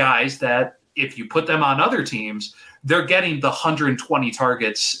are the guys that, if you put them on other teams, they're getting the 120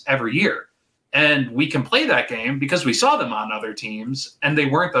 targets every year. And we can play that game because we saw them on other teams, and they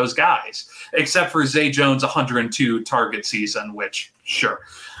weren't those guys, except for Zay Jones' 102 target season, which, sure.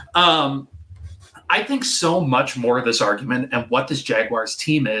 I think so much more of this argument and what this Jaguars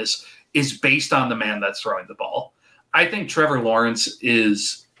team is based on the man that's throwing the ball. I think Trevor Lawrence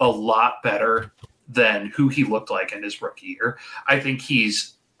is a lot better than who he looked like in his rookie year. I think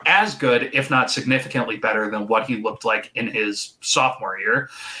he's as good, if not significantly better, than what he looked like in his sophomore year.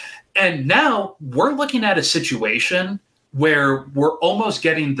 And now we're looking at a situation where we're almost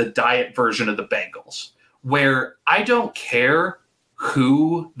getting the diet version of the Bengals, where I don't care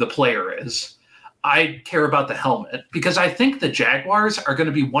who the player is. I care about the helmet, because I think the Jaguars are going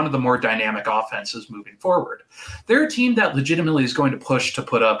to be one of the more dynamic offenses moving forward. They're a team that legitimately is going to push to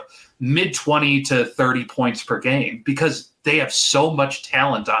put up mid 20 to 30 points per game because they have so much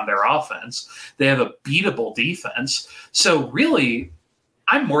talent on their offense. They have a beatable defense. So really,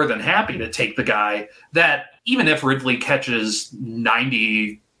 I'm more than happy to take the guy that, even if Ridley catches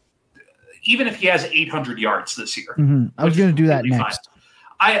 90, even if he has 800 yards this year. Mm-hmm. I was going to do that next.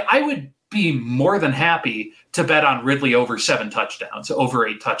 I would be more than happy to bet on Ridley over 7 touchdowns, over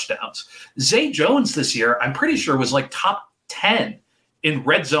 8 touchdowns. Zay Jones this year, I'm pretty sure, was like top 10 in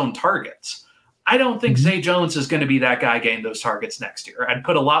red zone targets. I don't think Zay Jones is going to be that guy getting those targets next year. I'd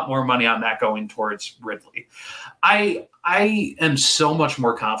put a lot more money on that going towards Ridley. I am so much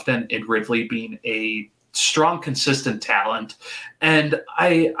more confident in Ridley being a strong, consistent talent. And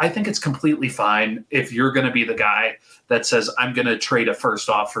I think it's completely fine if you're going to be the guy that says, I'm going to trade a first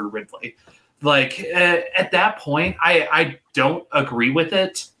off for Ridley. Like, at that point, I don't agree with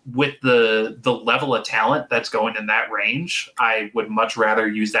it, with the level of talent that's going in that range. I would much rather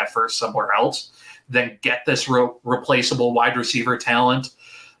use that first somewhere else than get this replaceable wide receiver talent.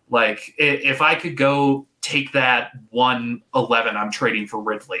 Like, if I could go take that 111 I'm trading for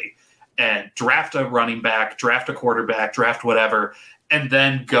Ridley and draft a running back, draft a quarterback, draft whatever, and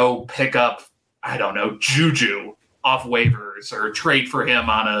then go pick up, I don't know, Juju off waivers or trade for him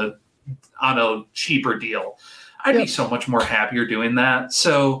on a cheaper deal, I'd be so much more happier doing that.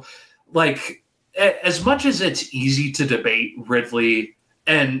 So, like, as much as it's easy to debate Ridley,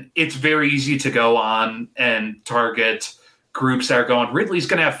 and it's very easy to go on and target groups that are going, Ridley's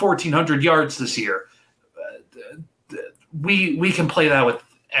going to have 1,400 yards this year. We can play that with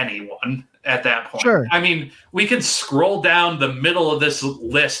anyone at that point. Sure. I mean, we can scroll down the middle of this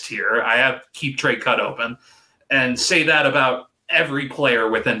list here. I have Keep Trade Cut open and say that about every player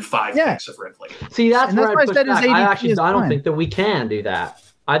within 5 picks of Ridley. See, that's where I push back. I don't think that we can do that.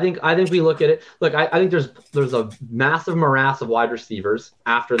 I think we look at it. Look, I think there's a massive morass of wide receivers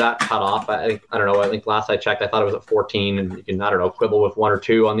after that cutoff. I think last I checked, I thought it was at 14, and you can, quibble with 1 or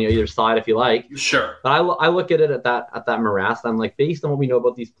 2 on the either side if you like. Sure. But I look at it at that morass. I'm like, based on what we know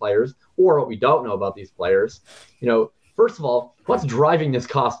about these players or what we don't know about these players, first of all, what's driving this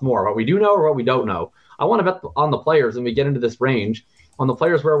cost more? What we do know or what we don't know? I want to bet on the players, and we get into this range on the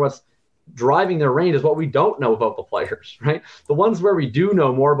players where what's driving their range is what we don't know about the players, right? The ones where we do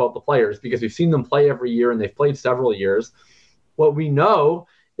know more about the players because we've seen them play every year and they've played several years. What we know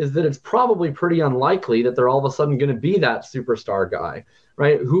is that it's probably pretty unlikely that they're all of a sudden going to be that superstar guy,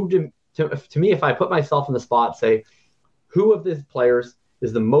 right? To me, if I put myself in the spot, say, who of these players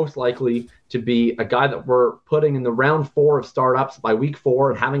is the most likely to be a guy that we're putting in the round 4 of startups by week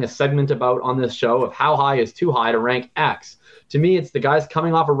 4 and having a segment about on this show of how high is too high to rank X. To me, it's the guys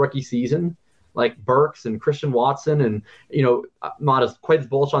coming off a rookie season, like Burks and Christian Watson, and, not as quite as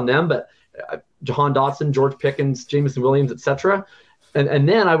bullish on them, but Jahan Dotson, George Pickens, Jameson Williams, etc. And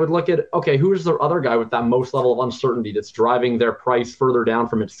then I would look at, okay, who's the other guy with that most level of uncertainty that's driving their price further down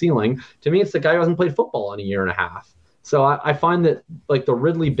from its ceiling? To me, it's the guy who hasn't played football in a year and a half. So I find that like the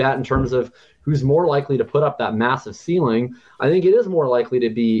Ridley bet in terms of who's more likely to put up that massive ceiling, I think it is more likely to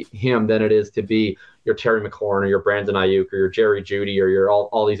be him than it is to be your Terry McLaurin or your Brandon Ayuk or your Jerry Jeudy or your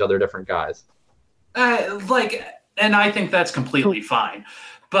all these other different guys. And I think that's completely fine.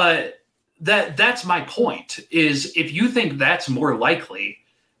 But that's my point, is if you think that's more likely,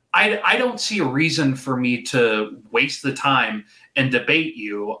 I don't see a reason for me to waste the time and debate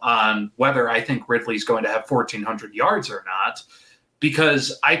you on whether I think Ridley's going to have 1,400 yards or not,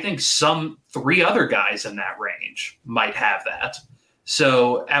 because I think some 3 other guys in that range might have that.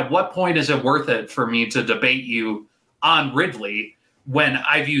 So at what point is it worth it for me to debate you on Ridley when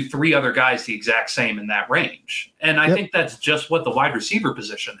I view 3 other guys the exact same in that range? And I think that's just what the wide receiver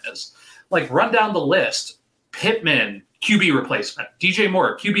position is. Like, run down the list. Pittman, QB replacement. DJ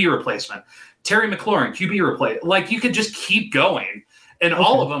Moore, QB replacement. Terry McLaurin, QB replacement. Like, you could just keep going. And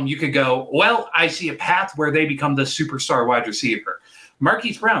all of them, you could go, well, I see a path where they become the superstar wide receiver.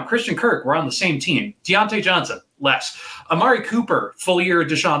 Marquise Brown, Christian Kirk, we're on the same team. Deontay Johnson, less. Amari Cooper, full year of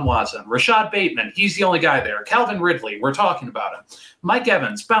Deshaun Watson. Rashad Bateman, he's the only guy there. Calvin Ridley, we're talking about him. Mike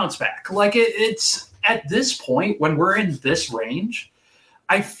Evans, bounce back. Like, it's at this point, when we're in this range,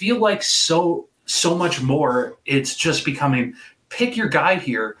 I feel like so much more, it's just becoming pick your guy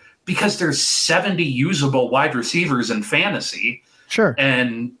here, because there's 70 usable wide receivers in fantasy. Sure.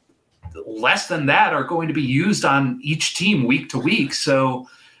 And less than that are going to be used on each team week to week. So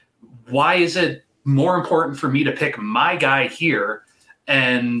why is it more important for me to pick my guy here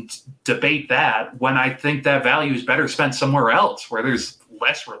and debate that when I think that value is better spent somewhere else where there's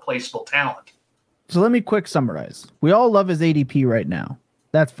less replaceable talent? So let me quick summarize. We all love his ADP right now.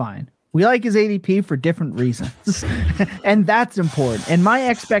 That's fine. We like his ADP for different reasons. And that's important. And my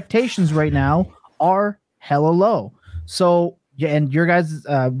expectations right now are hella low. So, yeah, and your guys,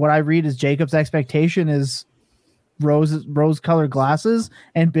 what I read is Jacob's expectation is rose-colored glasses,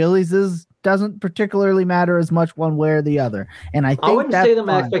 and Billy's doesn't particularly matter as much one way or the other. And I wouldn't say that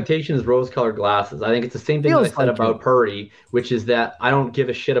my expectation is rose-colored glasses. I think it's the same thing that I said about Purdy, which is that I don't give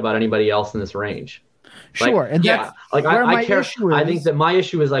a shit about anybody else in this range. Sure, and that's where my issue is. I think that my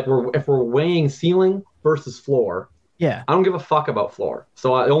issue is if we're weighing ceiling versus floor. Yeah, I don't give a fuck about floor. So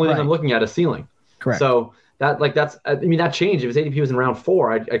the only thing I'm looking at is ceiling. Correct. So that changed. If his ADP was in round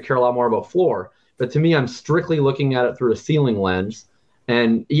 4, I'd care a lot more about floor. But to me, I'm strictly looking at it through a ceiling lens.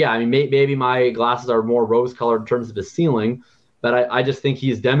 And yeah, I mean, maybe my glasses are more rose-colored in terms of his ceiling, but I just think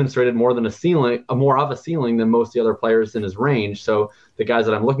he's demonstrated more of a ceiling than most of the other players in his range. So the guys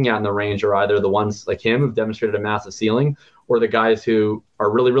that I'm looking at in the range are either the ones like him who've demonstrated a massive ceiling, or the guys who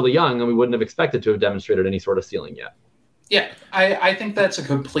are really, really young and we wouldn't have expected to have demonstrated any sort of ceiling yet. Yeah, I think that's a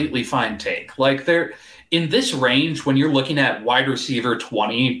completely fine take. Like, there in this range, when you're looking at wide receiver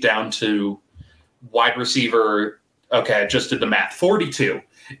 20 down to wide receiver, okay, I just did the math, 42.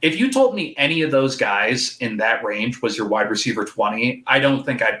 If you told me any of those guys in that range was your wide receiver 20, I don't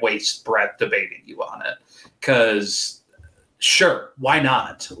think I'd waste breath debating you on it. Because, sure, why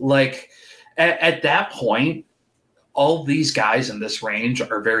not? Like, at that point, all these guys in this range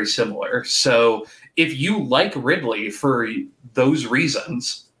are very similar. So if you like Ridley for those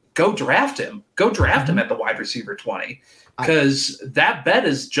reasons, go draft him. Go draft him at the wide receiver 20. Because that bet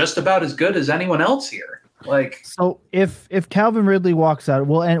is just about as good as anyone else here. Like, so if Calvin Ridley walks out,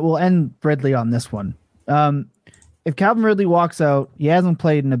 we'll end Ridley on this one. If Calvin Ridley walks out, he hasn't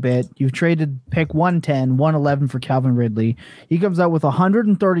played in a bit. You've traded pick 110, 111 for Calvin Ridley. He comes out with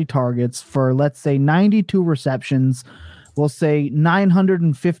 130 targets for, let's say, 92 receptions. We'll say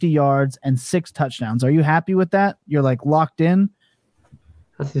 950 yards and 6 touchdowns. Are you happy with that? You're like locked in?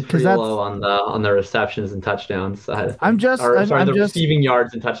 That seems pretty low on the receptions and touchdowns side of things. The receiving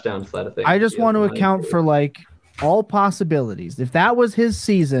yards and touchdowns side of things. I just want to account for like all possibilities. If that was his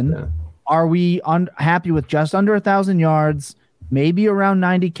season, are we happy with just under 1,000 yards, maybe around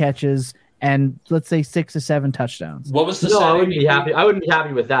 90 catches, and let's say 6 to 7 touchdowns? What was the? No, I wouldn't be happy. I wouldn't be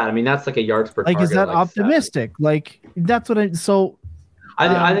happy with that. I mean, that's like a yards per target. Is that optimistic? 7. Like, that's what I. So,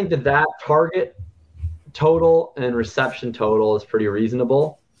 I think that target total and reception total is pretty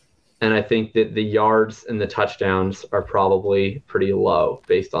reasonable, and I think that the yards and the touchdowns are probably pretty low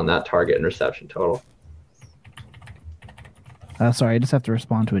based on that target and reception total. Sorry, I just have to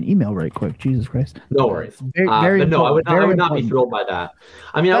respond to an email right quick. Jesus Christ. No worries. But no, I would not be thrilled by that.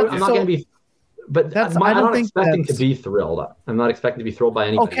 I mean, I'm not going to be. But I'm not expecting to be thrilled. I'm not expecting to be thrilled by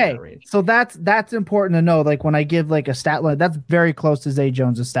anybody in that range. So that's important to know. Like when I give like a stat line, that's very close to Zay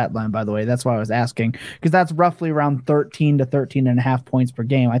Jones' stat line, by the way. That's why I was asking, because that's roughly around 13 to 13 and a half points per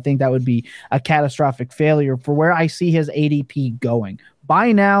game. I think that would be a catastrophic failure for where I see his ADP going.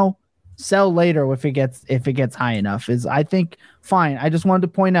 By now, sell later if it gets high enough. Is I think fine. I just wanted to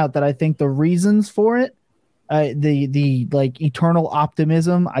point out that I think the reasons for it, the like eternal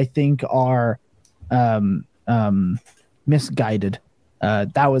optimism, I think are misguided.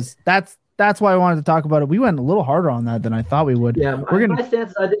 That's why I wanted to talk about it. We went a little harder on that than I thought we would. Yeah, my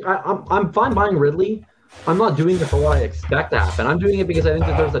stance, I think I'm fine buying Ridley. I'm not doing it for what I expect to happen. I'm doing it because I think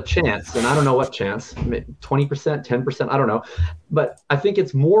that there's a chance, and I don't know what chance, 20%, 10%, I don't know. But I think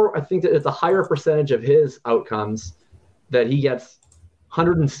that it's a higher percentage of his outcomes that he gets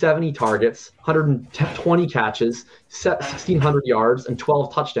 170 targets, 120 catches, 1,600 yards, and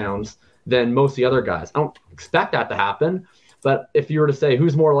 12 touchdowns than most of the other guys. I don't expect that to happen. But if you were to say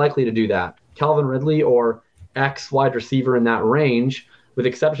who's more likely to do that, Calvin Ridley or X wide receiver in that range, with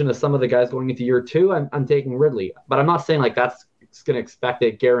exception of some of the guys going into year 2, I'm taking Ridley. But I'm not saying like that's going to expect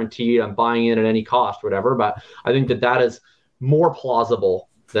it guaranteed. I'm buying it at any cost, whatever. But I think that is more plausible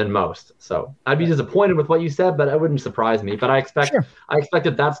than most. So I'd be disappointed with what you said, but it wouldn't surprise me. But I expect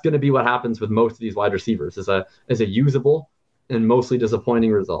that that's going to be what happens with most of these wide receivers is a usable and mostly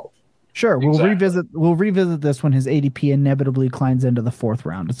disappointing result. Sure, we'll revisit this when his ADP inevitably climbs into the 4th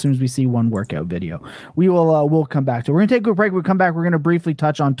round. As soon as we see one workout video, we'll come back to it. We're gonna take a quick break. We'll come back. We're gonna briefly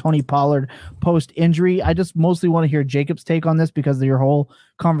touch on Tony Pollard post injury. I just mostly want to hear Jacob's take on this because your whole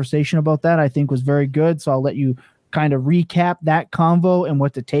conversation about that I think was very good. So I'll let you kind of recap that convo and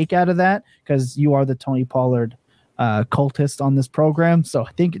what to take out of that because you are the Tony Pollard cultist on this program. So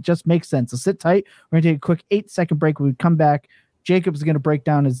I think it just makes sense. So sit tight. We're gonna take a quick 8-second break. When we come back, Jacob's going to break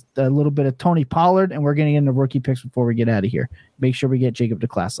down a little bit of Tony Pollard, and we're going to get into rookie picks before we get out of here. Make sure we get Jacob to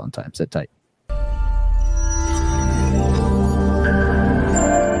class on time. Sit tight.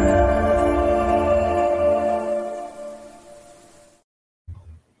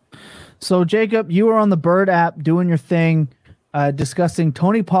 So, Jacob, you were on the Bird app doing your thing, discussing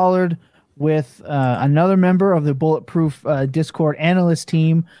Tony Pollard with another member of the Bulletproof Discord analyst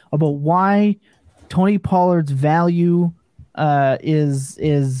team about why Tony Pollard's value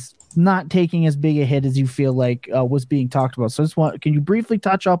is not taking as big a hit as you feel like was being talked about. So can you briefly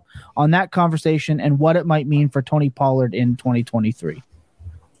touch up on that conversation and what it might mean for Tony Pollard in 2023?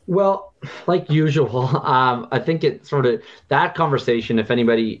 Well, like usual, I think it's sort of that conversation. If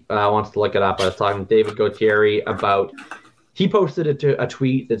anybody wants to look it up, I was talking to David Gautieri about, he posted a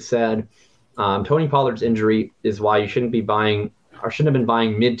tweet that said, Tony Pollard's injury is why you shouldn't have been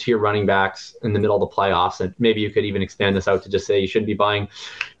buying mid-tier running backs in the middle of the playoffs. And maybe you could even expand this out to just say you shouldn't be buying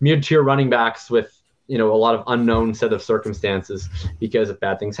mid-tier running backs with, a lot of unknown set of circumstances, because if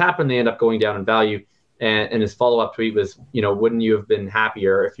bad things happen, they end up going down in value. And his follow-up tweet was, wouldn't you have been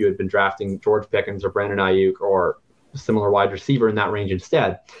happier if you had been drafting George Pickens or Brandon Ayuk or a similar wide receiver in that range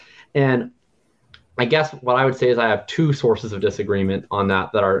instead? And I guess what I would say is I have 2 sources of disagreement on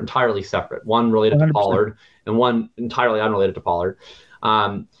that are entirely separate. One related 100%. To Pollard and one entirely unrelated to Pollard.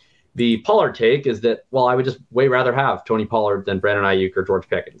 The Pollard take is that, well, I would just way rather have Tony Pollard than Brandon Ayuk or George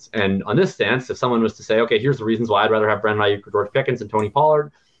Pickens. And on this stance, if someone was to say, okay, here's the reasons why I'd rather have Brandon Ayuk or George Pickens than Tony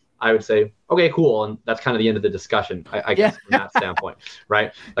Pollard, I would say, okay, cool. And that's kind of the end of the discussion, I guess, from that standpoint,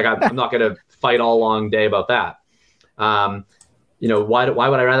 right? Like I'm not going to fight all long day about that. Why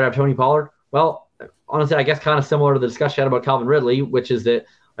would I rather have Tony Pollard? Well, honestly, I guess kind of similar to the discussion I had about Calvin Ridley, which is that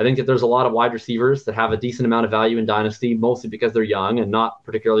I think that there's a lot of wide receivers that have a decent amount of value in Dynasty, mostly because they're young and not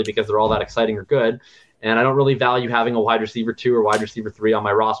particularly because they're all that exciting or good. And I don't really value having a wide receiver 2 or wide receiver 3 on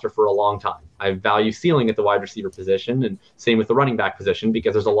my roster for a long time. I value ceiling at the wide receiver position, and same with the running back position,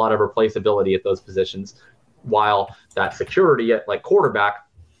 because there's a lot of replaceability at those positions, while that security at like quarterback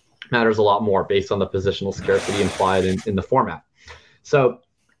matters a lot more based on the positional scarcity implied in the format. So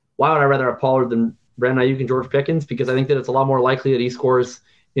why would I rather have Pollard than Brandon Ayuk and George Pickens? Because I think that it's a lot more likely that he scores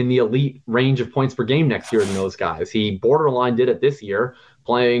in the elite range of points per game next year than those guys. He borderline did it this year,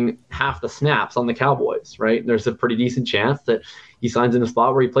 playing half the snaps on the Cowboys, right? And there's a pretty decent chance that he signs in a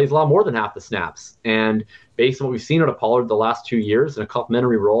spot where he plays a lot more than half the snaps. And based on what we've seen out of Pollard the last 2 years in a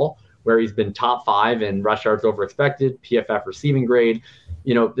complementary role where he's been top 5 in rush yards over expected, PFF receiving grade,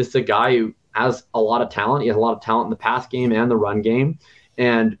 this is a guy who has a lot of talent. He has a lot of talent in the pass game and the run game.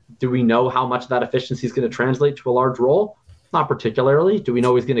 And do we know how much of that efficiency is going to translate to a large role? Not particularly. Do we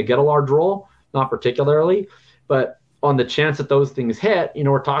know he's going to get a large role? Not particularly. But on the chance that those things hit,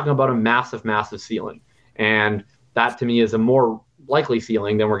 we're talking about a massive, massive ceiling. And that to me is a more likely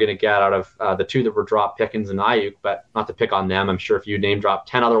ceiling than we're going to get out of the 2 that were dropped, Pickens and Ayuk, but not to pick on them. I'm sure if you name drop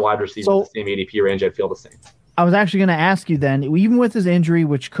 10 other wide receivers in the same ADP range, I'd feel the same. I was actually going to ask you then, even with his injury,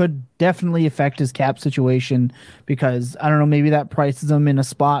 which could definitely affect his cap situation, because I don't know, maybe that prices him in a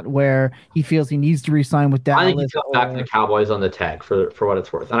spot where he feels he needs to re-sign with Dallas. I think he comes back to the Cowboys on the tag for what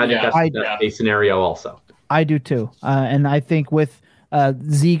it's worth, and I think that's a scenario also. I do too, and I think with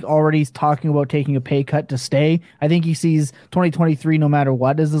Zeke already talking about taking a pay cut to stay, I think he sees 2023 no matter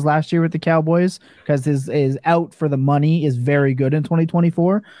what as his last year with the Cowboys, because his out for the money is very good in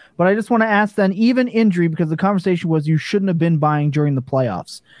 2024. But I just want to ask then, even injury, because the conversation was you shouldn't have been buying during the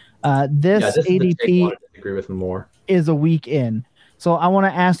playoffs. This ADP agree with him more. Is a week in. So I want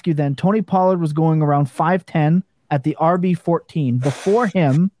to ask you then, Tony Pollard was going around 5'10" at the RB 14. Before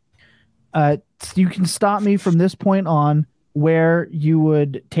him, you can stop me from this point on where you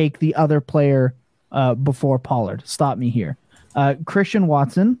would take the other player before Pollard. Stop me here. Christian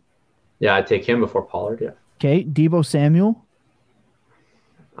Watson. Yeah, I'd take him before Pollard, yeah. Okay, Deebo Samuel.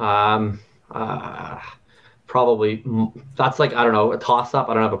 Probably, that's like, I don't know, a toss-up.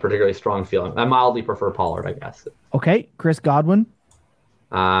 I don't have a particularly strong feeling. I mildly prefer Pollard, I guess. Okay, Chris Godwin.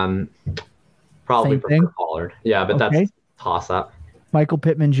 Probably Same prefer thing? Pollard. Yeah, but that's toss-up. Michael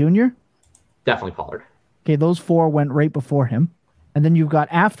Pittman Jr. Definitely Pollard. Okay, those four went right before him. And then you've got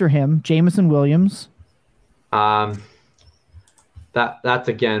after him, Jameson Williams. That's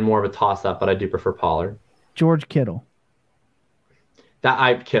again more of a toss-up, but I do prefer Pollard. George Kittle. But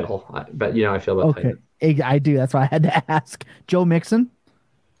I feel about Okay, I do. That's why I had to ask. Joe Mixon.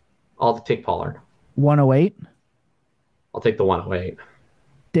 I'll take Pollard. 108. I'll take the 108.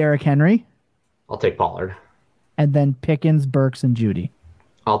 Derrick Henry. I'll take Pollard. And then Pickens, Burks, and Judy.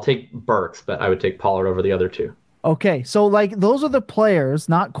 I'll take Burks, but I would take Pollard over the other two. Okay, so like those are the players,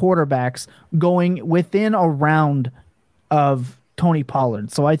 not quarterbacks, going within a round of Tony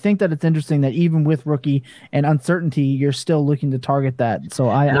Pollard. So I think that it's interesting that even with rookie and uncertainty, you're still looking to target that. So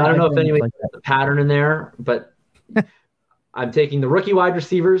I don't know if anyone has a pattern in there, but I'm taking the rookie wide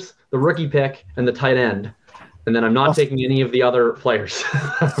receivers, the rookie pick, and the tight end. And then I'm not taking any of the other players.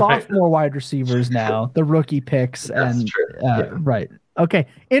 Sophomore wide receivers now, the rookie picks. That's true. Right. Okay.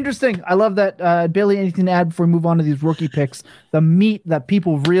 Interesting. I love that. Billy, anything to add before we move on to these rookie picks? The meat that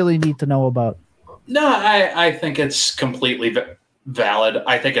people really need to know about. No, I think it's completely valid.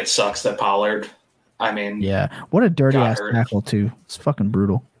 I think it sucks that Pollard. I mean, yeah, what a dirty ass tackle too. It's fucking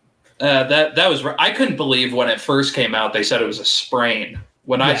brutal. That was. I couldn't believe when it first came out. They said it was a sprain.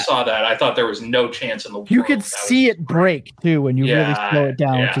 When I saw that, I thought there was no chance in the world. You could see it break too when you really slow it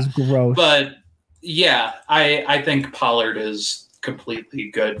down, which is gross. But yeah, I think Pollard is completely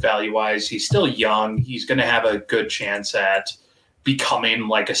good value wise. He's still young. He's going to have a good chance at becoming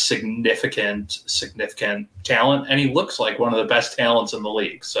like a significant talent, and he looks like one of the best talents in the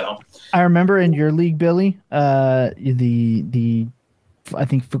league. So I remember in your league, Billy, the I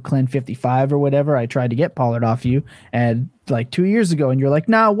think for Clan 55 or whatever, I tried to get Pollard off you, and like 2 years ago, and you're like,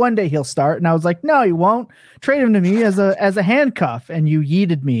 "No, one day he'll start," and I was like, "No, he won't. Trade him to me as a handcuff," and you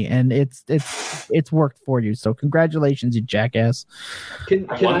yeeted me, and it's worked for you. So congratulations, you jackass. Can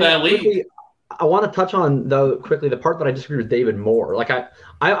that league? I want to touch on though quickly the part that I disagree with David more. Like I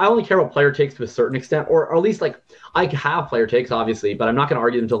only care about player takes to a certain extent, or at least like I have player takes obviously, but I'm not going to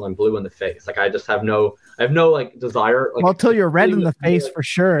argue them until I'm blue in the face. Like I have no like desire. Like, well, till you're red in the face for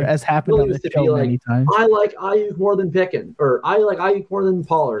sure, as happened on the show many times. I like Ayuk more than Pickens, or I like Ayuk more than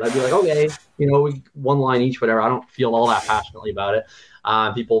Pollard. I'd be like, okay, we one line each, whatever. I don't feel all that passionately about it.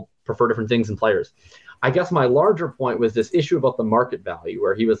 People prefer different things in players. I guess my larger point was this issue about the market value,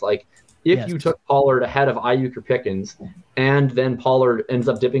 where he was like, if you took Pollard ahead of Ayuk or Pickens, and then Pollard ends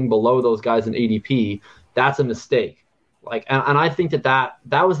up dipping below those guys in ADP, that's a mistake. Like, and I think that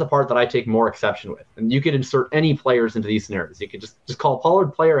was the part that I take more exception with. And you could insert any players into these scenarios. You could just call Pollard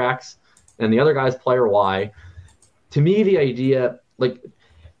player X and the other guy's player Y. To me, the idea, like,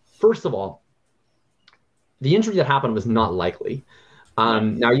 first of all, the injury that happened was not likely.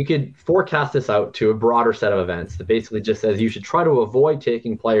 Now, you could forecast this out to a broader set of events that basically just says you should try to avoid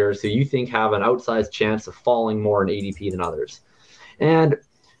taking players who you think have an outsized chance of falling more in ADP than others. And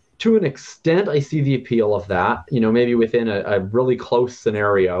to an extent, I see the appeal of that, maybe within a really close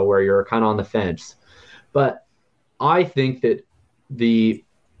scenario where you're kind of on the fence. But I think that the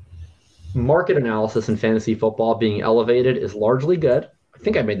market analysis in fantasy football being elevated is largely good. I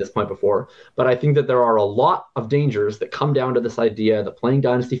think I made this point before, but I think that there are a lot of dangers that come down to this idea that playing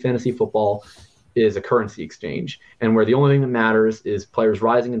dynasty fantasy football is a currency exchange, and where the only thing that matters is players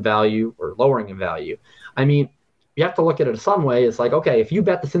rising in value or lowering in value. I mean, you have to look at it some way. It's like, okay, if you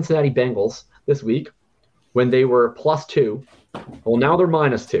bet the Cincinnati Bengals this week when they were +2, well, now they're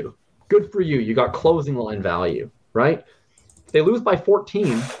 -2. Good for you. You got closing line value, right? If they lose by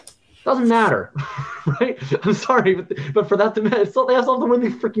 14, Doesn't matter, right? I'm sorry, but for that to matter, they have to win the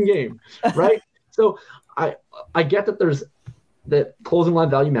freaking game, right? So I get that closing line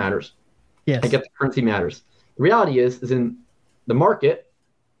value matters. Yes. I get the currency matters. The reality is in the market,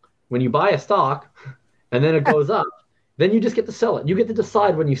 when you buy a stock and then it goes up, then you just get to sell it. You get to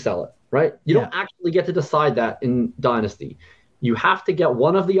decide when you sell it, right? You don't actually get to decide that in Dynasty. You have to get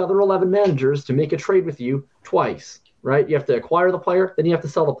one of the other 11 managers to make a trade with you twice, right? You have to acquire the player, then you have to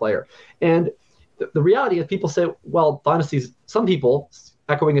sell the player. And the reality is people say, well, Dynasty's, some people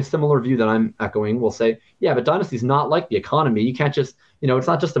echoing a similar view that I'm echoing will say, yeah, but Dynasty's not like the economy. You can't just, it's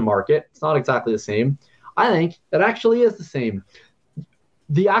not just a market. It's not exactly the same. I think it actually is the same.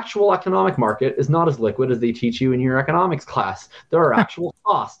 The actual economic market is not as liquid as they teach you in your economics class. There are actual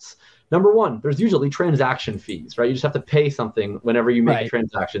costs. Number one, there's usually transaction fees, right? You just have to pay something whenever you make a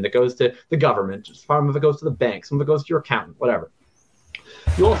transaction that goes to the government. Some of it goes to the bank, some of it goes to your accountant, whatever.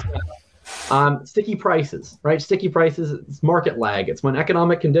 You also have sticky prices, right? Sticky prices, it's market lag. It's when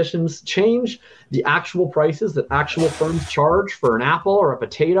economic conditions change, the actual prices that actual firms charge for an apple or a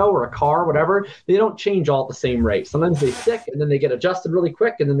potato or a car, whatever, they don't change all at the same rate. Sometimes they stick and then they get adjusted really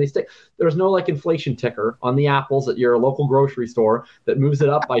quick and then they stick. There's no like inflation ticker on the apples at your local grocery store that moves it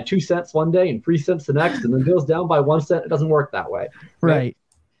up by 2 cents one day and 3 cents the next and then goes down by 1 cent. It doesn't work that way. Right.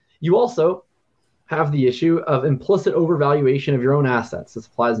 You also have the issue of implicit overvaluation of your own assets. This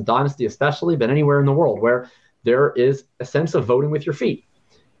applies in Dynasty especially, but anywhere in the world where there is a sense of voting with your feet.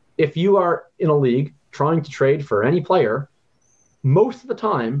 If you are in a league trying to trade for any player, most of the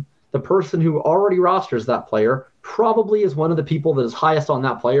time, the person who already rosters that player probably is one of the people that is highest on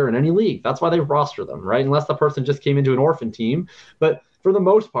that player in any league. That's why they roster them, right? Unless the person just came into an orphan team. But for the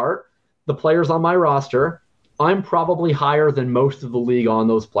most part, the players on my roster, I'm probably higher than most of the league on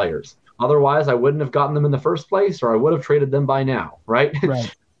those players. Otherwise, I wouldn't have gotten them in the first place, or I would have traded them by now, right?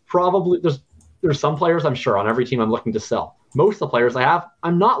 Probably there's some players I'm sure on every team I'm looking to sell. Most of the players I have,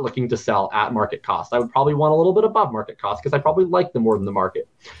 I'm not looking to sell at market cost. I would probably want a little bit above market cost because I probably like them more than the market,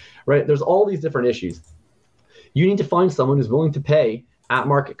 right? There's all these different issues. You need to find someone who's willing to pay at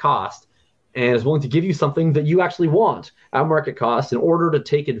market cost and is willing to give you something that you actually want at market cost in order to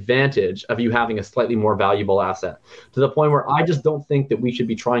take advantage of you having a slightly more valuable asset, to the point where I just don't think that we should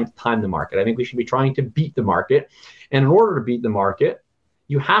be trying to time the market. I think we should be trying to beat the market. And in order to beat the market,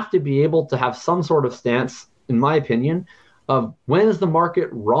 you have to be able to have some sort of stance, in my opinion, of when is the market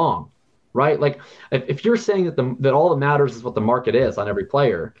wrong, right? Like if you're saying that all that matters is what the market is on every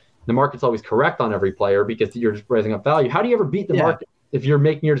player, the market's always correct on every player because you're just raising up value. How do you ever beat the market if you're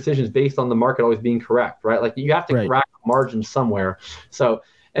making your decisions based on the market always being correct, right? Like you have to crack margins somewhere. So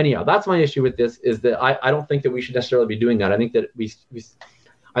anyhow, that's my issue with this, is that I don't think that we should necessarily be doing that. I think that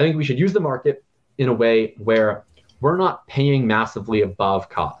I think we should use the market in a way where we're not paying massively above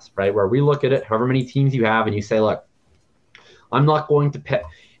cost, right? Where we look at it, however many teams you have, and you say, look, I'm not going to pay.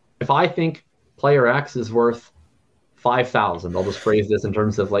 If I think player X is worth 5,000, I'll just phrase this in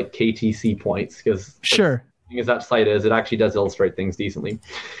terms of like KTC points, because as that site is, it actually does illustrate things decently.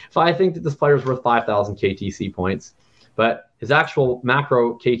 If I think that this player is worth 5,000 KTC points, but his actual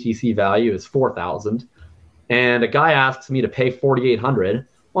macro KTC value is 4,000, and a guy asks me to pay 4,800,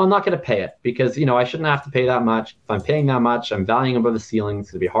 well, I'm not going to pay it because, I shouldn't have to pay that much. If I'm paying that much, I'm valuing above the ceiling.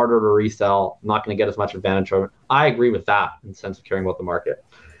 It's going to be harder to resell. I'm not going to get as much advantage from it. I agree with that in the sense of caring about the market.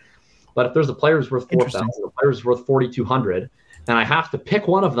 But if there's a player who's worth 4,000, a player who's worth 4,200, and I have to pick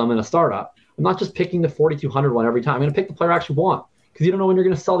one of them in a startup, I'm not just picking the 4,200 one every time. I'm going to pick the player I actually want because you don't know when you're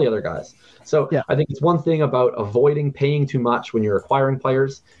going to sell the other guys. So I think it's one thing about avoiding paying too much when you're acquiring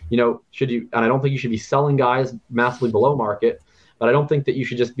players. And I don't think you should be selling guys massively below market, but I don't think that you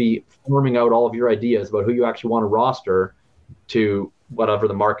should just be forming out all of your ideas about who you actually want to roster to whatever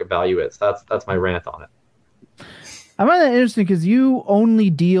the market value is. That's my rant on it. I find that interesting because you only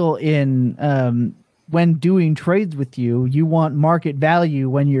deal in when doing trades with you, you want market value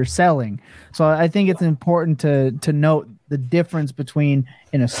when you're selling. So I think it's important to note the difference between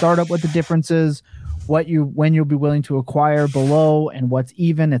in a startup, what the difference is, when you'll be willing to acquire below and what's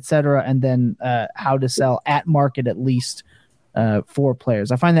even, et cetera, and then how to sell at market at least for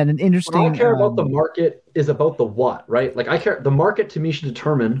players. I find that an interesting. What I care about the market is about the what, right? Like the market to me should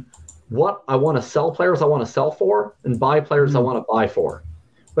determine what I want to sell players I want to sell for and buy players I want to buy for.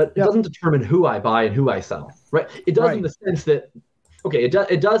 But it doesn't determine who I buy and who I sell, right? It does in the sense that,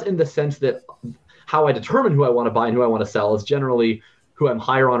 it does in the sense that how I determine who I want to buy and who I want to sell is generally who I'm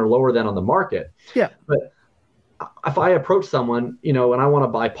higher on or lower than on the market. Yeah. But if I approach someone, and I want to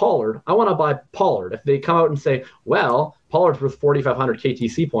buy Pollard, I want to buy Pollard. If they come out and say, well, Pollard's worth 4,500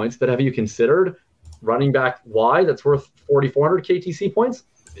 KTC points, but have you considered running back Y that's worth 4,400 KTC points?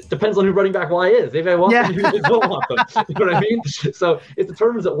 it depends on who running back Y is. If I want them, maybe I don't want them. You know what I mean? So it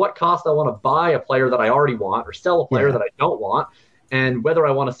determines at what cost I want to buy a player that I already want or sell a player that I don't want. And whether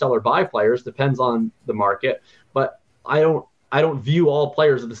I want to sell or buy players depends on the market. But I don't view all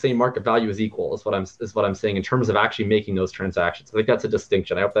players at the same market value as equal, is what I'm saying in terms of actually making those transactions. I think that's a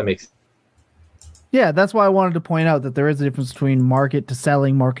distinction. I hope that makes sense. Yeah, that's why I wanted to point out that there is a difference between market to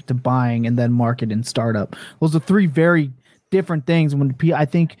selling, market to buying, and then market and startup. Those are three very different things. I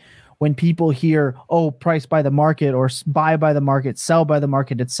think when people hear, oh, price by the market or buy by the market, sell by the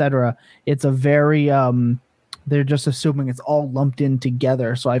market, etc., it's a very they're just assuming it's all lumped in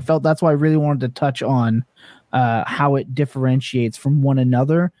together. So I felt that's why I really wanted to touch on how it differentiates from one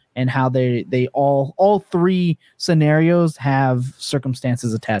another and how they all three scenarios have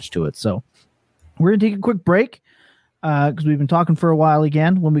circumstances attached to it. So we're going to take a quick break because we've been talking for a while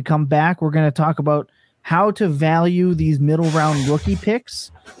again. When we come back, we're going to talk about how to value these middle round rookie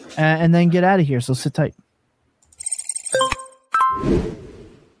picks and then get out of here. So sit tight.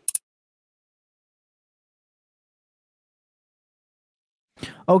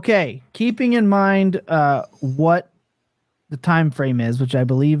 Okay, keeping in mind what the time frame is, which I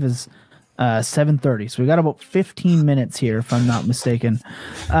believe is 7:30. So we got about 15 minutes here, if I'm not mistaken.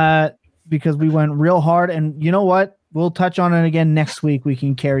 Because we went real hard, and you know what? We'll touch on it again next week. We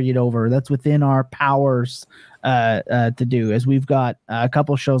can carry it over. That's within our powers to do, as we've got a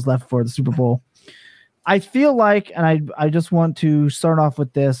couple shows left for the Super Bowl. I feel like, and I just want to start off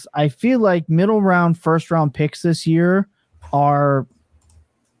with this, I feel like middle round, first round picks this year are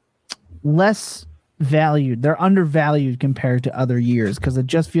less valued. They're undervalued compared to other years because it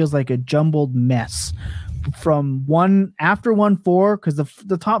just feels like a jumbled mess. From after 1-4, because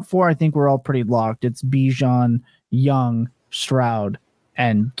the top four I think we're all pretty locked. It's Bijan, Young, Stroud,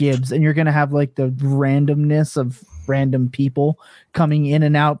 and Gibbs, and you're gonna have like the randomness of random people coming in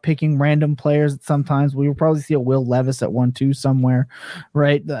and out, picking random players. Sometimes we will probably see a Will Levis at 1-2 somewhere,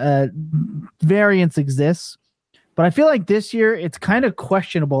 right? Variance exists, but I feel like this year it's kind of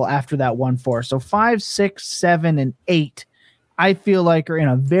questionable after that 1-4. So 5, 6, 7, and 8. I feel like are in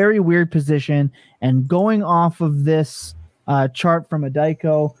a very weird position, and going off of this chart from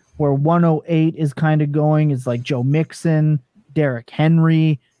Adaico, where 108 is kind of going, is like Joe Mixon, Derrick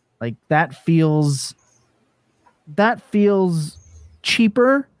Henry, like that feels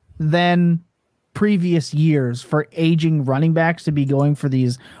cheaper than previous years for aging running backs to be going for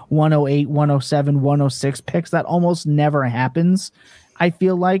these 108, 107, 106 picks. That almost never happens, I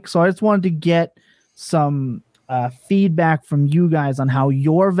feel like. So I just wanted to get some feedback from you guys on how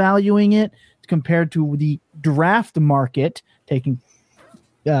you're valuing it compared to the draft market,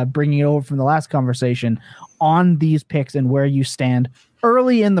 bringing it over from the last conversation on these picks and where you stand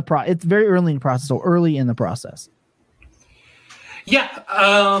early in the process. It's very early in the process, so early in the process. Yeah,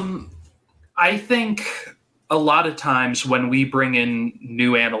 I think a lot of times when we bring in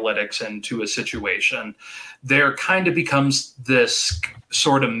new analytics into a situation, there kind of becomes this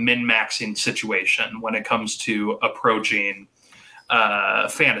sort of min-maxing situation when it comes to approaching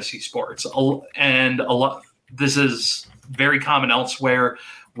fantasy sports. And this is very common elsewhere,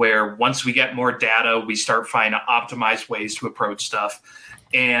 where once we get more data, we start finding optimized ways to approach stuff.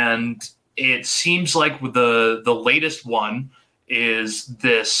 And it seems like the latest one is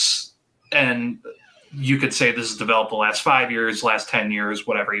this, and you could say this has developed the last 5 years, last 10 years,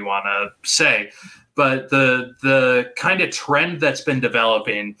 whatever you want to say. But the kind of trend that's been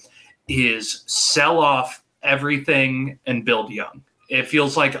developing is sell off everything and build young. It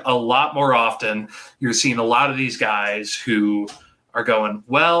feels like a lot more often you're seeing a lot of these guys who are going,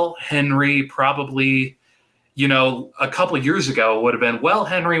 well, Henry probably, a couple of years ago would have been, well,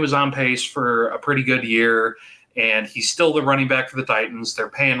 Henry was on pace for a pretty good year, and he's still the running back for the Titans. They're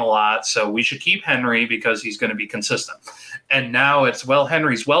paying a lot, so we should keep Henry because he's going to be consistent. And now it's, well,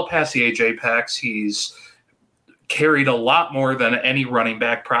 Henry's well past the age apex. He's carried a lot more than any running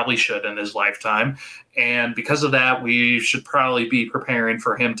back probably should in his lifetime. And because of that, we should probably be preparing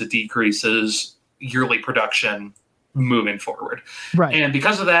for him to decrease his yearly production moving forward. Right. And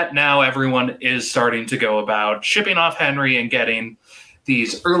because of that, now everyone is starting to go about shipping off Henry and getting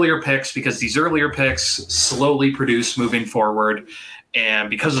these earlier picks, because these earlier picks slowly produce moving forward. And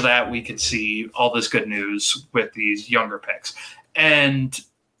because of that, we could see all this good news with these younger picks. And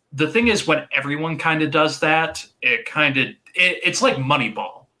the thing is, when everyone kind of does that, it's like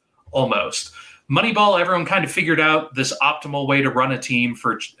Moneyball almost. Moneyball, everyone kind of figured out this optimal way to run a team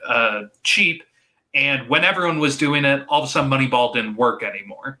for cheap. And when everyone was doing it, all of a sudden Moneyball didn't work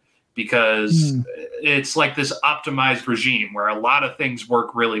anymore, because it's like this optimized regime where a lot of things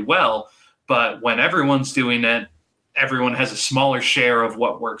work really well. But when everyone's doing it, everyone has a smaller share of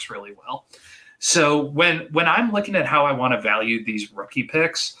what works really well. So when I'm looking at how I want to value these rookie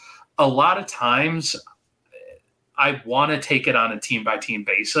picks, a lot of times I want to take it on a team-by-team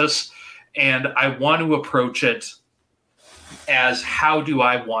basis, and I want to approach it as how do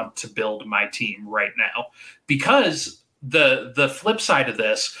I want to build my team right now? Because the flip side of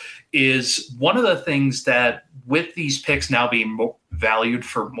this is one of the things that with these picks now being valued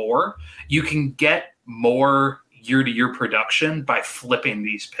for more, you can get more year-to-year production by flipping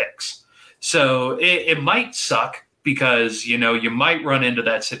these picks. So it might suck because, you might run into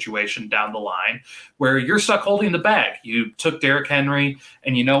that situation down the line where you're stuck holding the bag. You took Derrick Henry,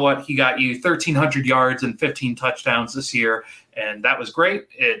 and you know what? He got you 1,300 yards and 15 touchdowns this year, and that was great.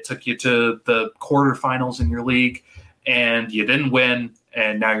 It took you to the quarterfinals in your league, and you didn't win,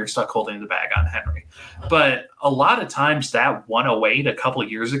 and now you're stuck holding the bag on Henry. But a lot of times that 108 a couple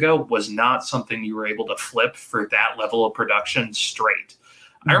of years ago was not something you were able to flip for that level of production straight.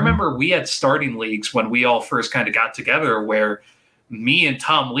 I remember we had starting leagues when we all first kind of got together where me and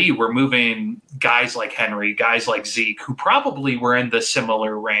Tom Lee were moving guys like Henry, guys like Zeke, who probably were in the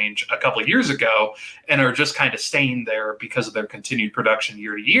similar range a couple of years ago and are just kind of staying there because of their continued production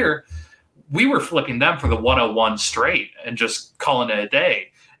year to year. We were flipping them for the 101 straight and just calling it a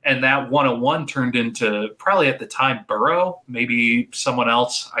day. And that 101 turned into probably at the time Burrow, maybe someone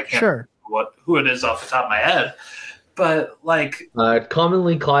else. I can't remember who it is off the top of my head. But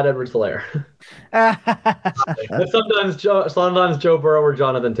commonly Clyde Edwards-Helaire. sometimes Joe Burrow or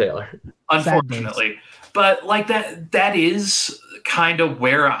Jonathan Taylor. Unfortunately. But that is kind of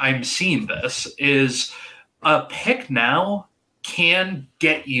where I'm seeing this is a pick now can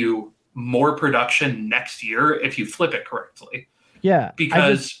get you more production next year if you flip it correctly. Yeah.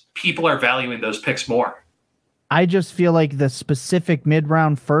 Because people are valuing those picks more. I just feel like the specific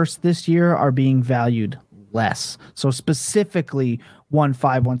mid-round first this year are being valued less. So specifically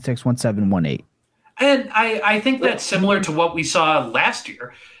 1-5, 1-6, 1-7, 1-8. And I think that's similar to what we saw last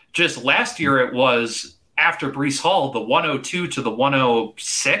year. Just last year it was after Breece Hall, the 102 to the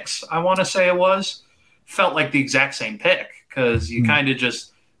 106, I want to say it was, felt like the exact same pick because you kind of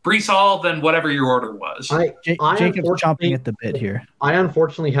just Breece Hall, then whatever your order was. Jacob's chomping at the bit here. I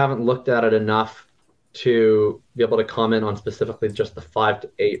unfortunately haven't looked at it enough to be able to comment on specifically just the 5 to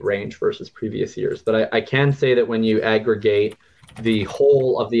 8 range versus previous years. But I can say that when you aggregate the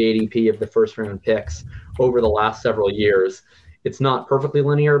whole of the ADP of the first round picks over the last several years, it's not perfectly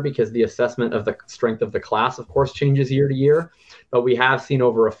linear because the assessment of the strength of the class, of course, changes year to year. But we have seen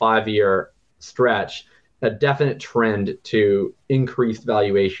over a 5-year stretch a definite trend to increased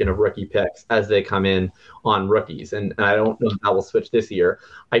valuation of rookie picks as they come in on rookies. And I don't know if that will switch this year.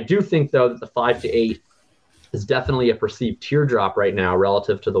 I do think, though, that the 5 to 8 is definitely a perceived teardrop right now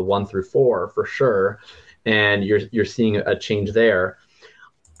relative to the 1 through 4 for sure. And you're seeing a change there.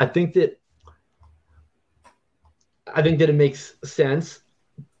 I think that it makes sense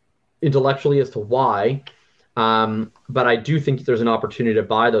intellectually as to why. But I do think there's an opportunity to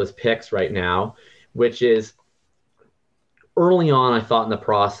buy those picks right now, which is early on, I thought in the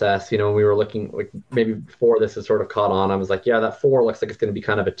process, when we were looking, like maybe before this has sort of caught on, I was like, yeah, that 4 looks like it's going to be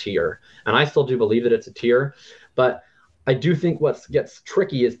kind of a tier. And I still do believe that it's a tier. But I do think what gets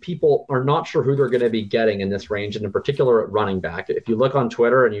tricky is people are not sure who they're going to be getting in this range, and in particular at running back. If you look on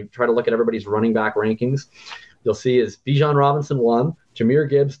Twitter and you try to look at everybody's running back rankings, you'll see is Bijan Robinson 1, Jahmyr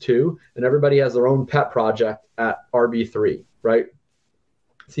Gibbs 2, and everybody has their own pet project at RB3, right?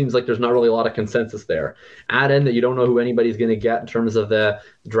 Seems like there's not really a lot of consensus there. Add in that you don't know who anybody's going to get in terms of the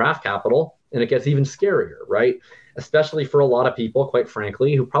draft capital, and it gets even scarier, right? Especially for a lot of people, quite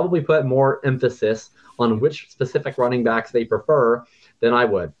frankly, who probably put more emphasis on which specific running backs they prefer than I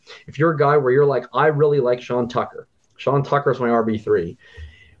would. If you're a guy where you're like, I really like Sean Tucker. Sean Tucker's my RB3.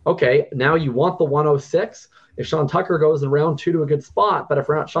 Okay, now you want the 106. If Sean Tucker goes in round 2 to a good spot, but if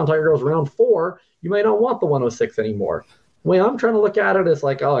Sean Tucker goes round 4, you might not want the 106 anymore. The way I'm trying to look at it is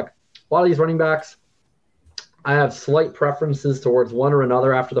like, oh, look, a lot of these running backs, I have slight preferences towards one or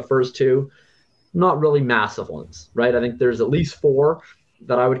another after the first 2, not really massive ones, right? I think there's at least 4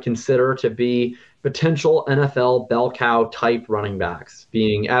 that I would consider to be potential NFL bell cow type running backs,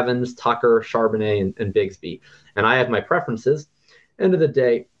 being Evans, Tucker, Charbonnet, and Bigsby. And I have my preferences. End of the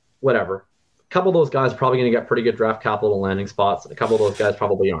day, whatever. A couple of those guys are probably going to get pretty good draft capital landing spots. A couple of those guys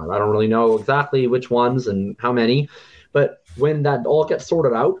probably aren't. I don't really know exactly which ones and how many. But when that all gets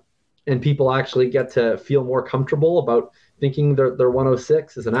sorted out and people actually get to feel more comfortable about thinking their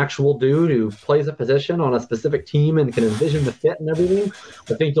 106 is an actual dude who plays a position on a specific team and can envision the fit and everything,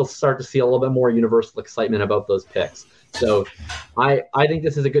 I think you'll start to see a little bit more universal excitement about those picks. So I think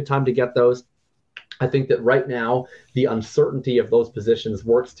this is a good time to get those. I think that right now, the uncertainty of those positions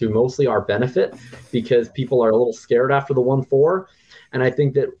works to mostly our benefit because people are a little scared after the 1-4. And I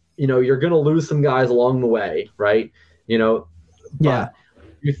think that, you're going to lose some guys along the way, right? But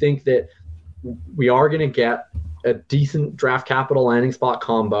you think that we are going to get a decent draft capital landing spot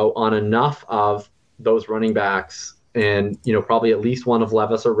combo on enough of those running backs and, probably at least one of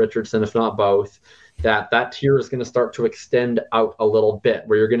Levis or Richardson, if not both, that tier is going to start to extend out a little bit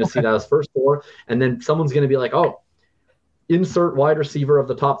where you're going to see that as first 4. And then someone's going to be like, oh, insert wide receiver of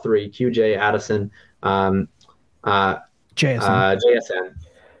the top 3, QJ, Addison, JSN.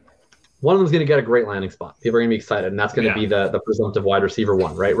 One of them's going to get a great landing spot. People are going to be excited, and that's going to be the presumptive wide receiver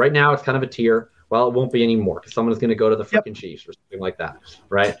one, right? Right now, it's kind of a tier. Well, it won't be anymore because someone's going to go to the freaking Chiefs or something like that,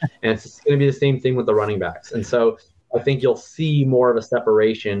 right? And it's going to be the same thing with the running backs. And so I think you'll see more of a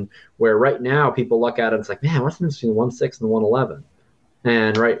separation where right now people look at it and it's like, man, what's the difference between the 1-6 and the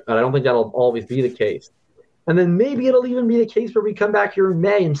 1-11? But I don't think that'll always be the case. And then maybe it'll even be the case where we come back here in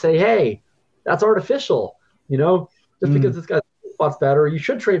May and say, hey, that's artificial, just because this guy's spot's better. You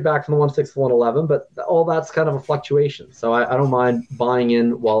should trade back from the 1-6 to 1-11, but all that's kind of a fluctuation. So I don't mind buying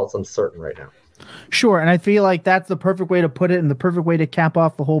in while it's uncertain right now. Sure, and I feel like that's the perfect way to put it and the perfect way to cap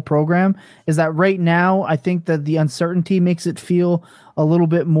off the whole program is that right now I think that the uncertainty makes it feel a little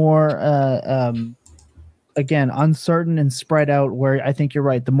bit more, again, uncertain and spread out where I think you're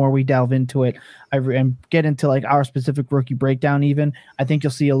right. The more we delve into it and get into like our specific rookie breakdown even, I think you'll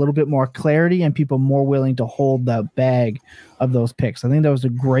see a little bit more clarity and people more willing to hold the bag of those picks. I think that was a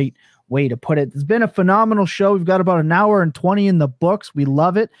great way to put it. It's been a phenomenal show. We've got about an hour and 20 in the books. We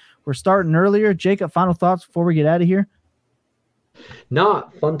love it. We're starting earlier. Jacob, final thoughts before we get out of here?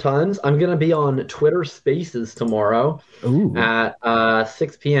 Not fun times. I'm going to be on Twitter Spaces tomorrow at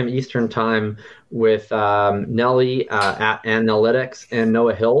 6 p.m. Eastern time with Nelly at Analytics and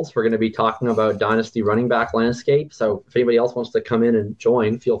Noah Hills. We're going to be talking about dynasty running back landscape. So if anybody else wants to come in and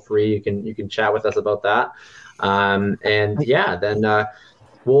join, feel free. You can chat with us about that. Then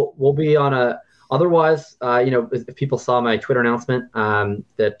we'll be on a. Otherwise, if people saw my Twitter announcement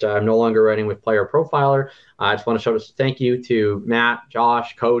that I'm no longer writing with Player Profiler, I just want to show a thank you to Matt,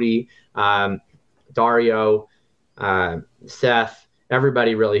 Josh, Cody, Dario, Seth,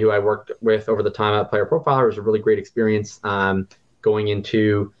 everybody really who I worked with over the time at Player Profiler. It was a really great experience going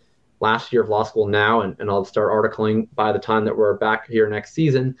into last year of law school now, and I'll start articling by the time that we're back here next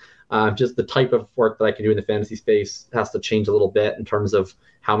season. Just the type of work that I can do in the fantasy space has to change a little bit in terms of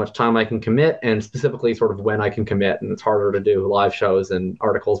how much time I can commit and specifically sort of when I can commit. And it's harder to do live shows and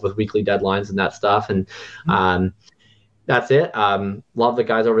articles with weekly deadlines and that stuff. And that's it. Love the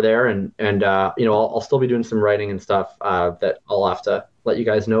guys over there. And I'll still be doing some writing and stuff that I'll have to let you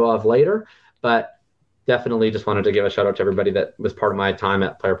guys know of later. But definitely just wanted to give a shout out to everybody that was part of my time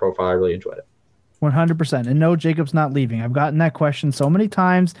at Player Profile. I really enjoyed it. 100%. And no, Jacob's not leaving. I've gotten that question so many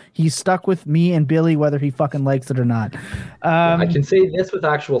times. He's stuck with me and Billy, whether he fucking likes it or not. I can say this with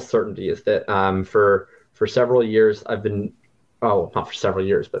actual certainty is that for several years, I've been, not for several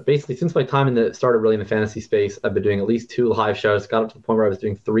years, but basically since my time started really in the fantasy space, I've been doing at least 2 live shows. Got up to the point where I was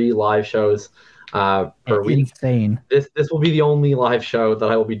doing 3 live shows per week. Insane. This will be the only live show that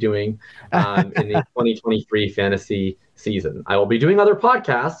I will be doing in the 2023 fantasy season. I will be doing other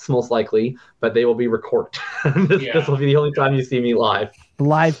podcasts most likely, but they will be recorded. This will be the only time you see me live.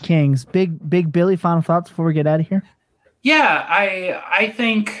 Live Kings. Big Billy, final thoughts before we get out of here? Yeah, I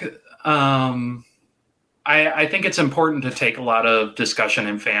think I think it's important to take a lot of discussion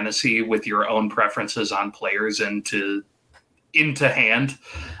in fantasy with your own preferences on players into hand.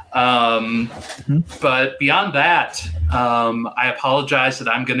 But beyond that, I apologize that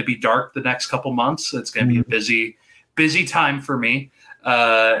I'm going to be dark the next couple months. It's going to be a busy time for me.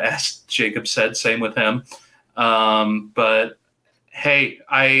 As Jacob said, same with him. But hey,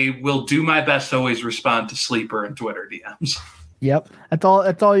 I will do my best to always respond to Sleeper and Twitter DMs. Yep. That's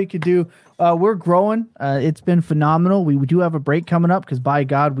all you could do. We're growing. It's been phenomenal. We do have a break coming up because by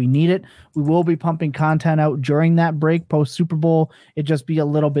God, we need it. We will be pumping content out during that break post Super Bowl. It just be a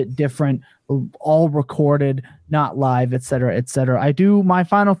little bit different, all recorded, not live, et cetera, et cetera. My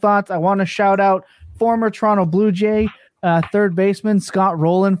final thoughts. I want to shout out former Toronto Blue Jay, third baseman Scott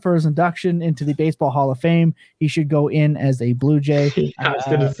Rowland for his induction into the Baseball Hall of Fame. He should go in as a Blue Jay. I was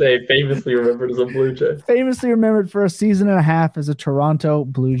going to say famously remembered as a Blue Jay. Famously remembered for a season and a half as a Toronto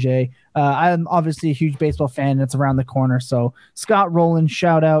Blue Jay. I'm obviously a huge baseball fan. It's around the corner. So Scott Rowland,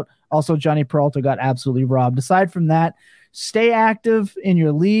 shout out. Also, Johnny Peralta got absolutely robbed. Aside from that, stay active in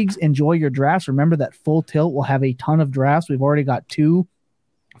your leagues. Enjoy your drafts. Remember that Full Tilt will have a ton of drafts. We've already got 2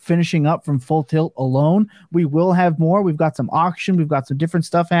 finishing up from Full Tilt alone. We will have more. We've got some auction. We've got some different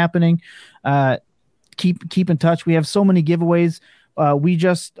stuff happening. keep in touch. We have so many giveaways. We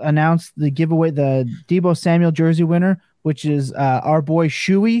just announced the giveaway, the Deebo Samuel jersey winner, which is our boy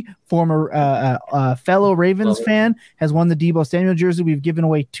Shuey, former fellow Ravens fan, has won the Deebo Samuel jersey. We've given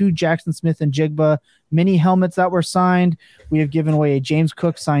away 2 Jackson Smith and Jigba mini helmets that were signed. We have given away a James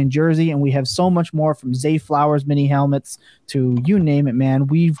Cook signed jersey, and we have so much more, from Zay Flowers mini helmets to you name it, man.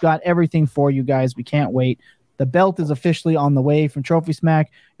 We've got everything for you guys. We can't wait. The belt is officially on the way from Trophy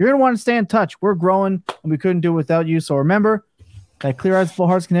Smack. You're going to want to stay in touch. We're growing, and we couldn't do it without you. So remember that clear eyes, full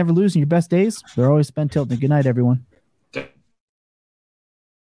hearts can never lose, in your best days, they're always spent tilting. Good night, everyone.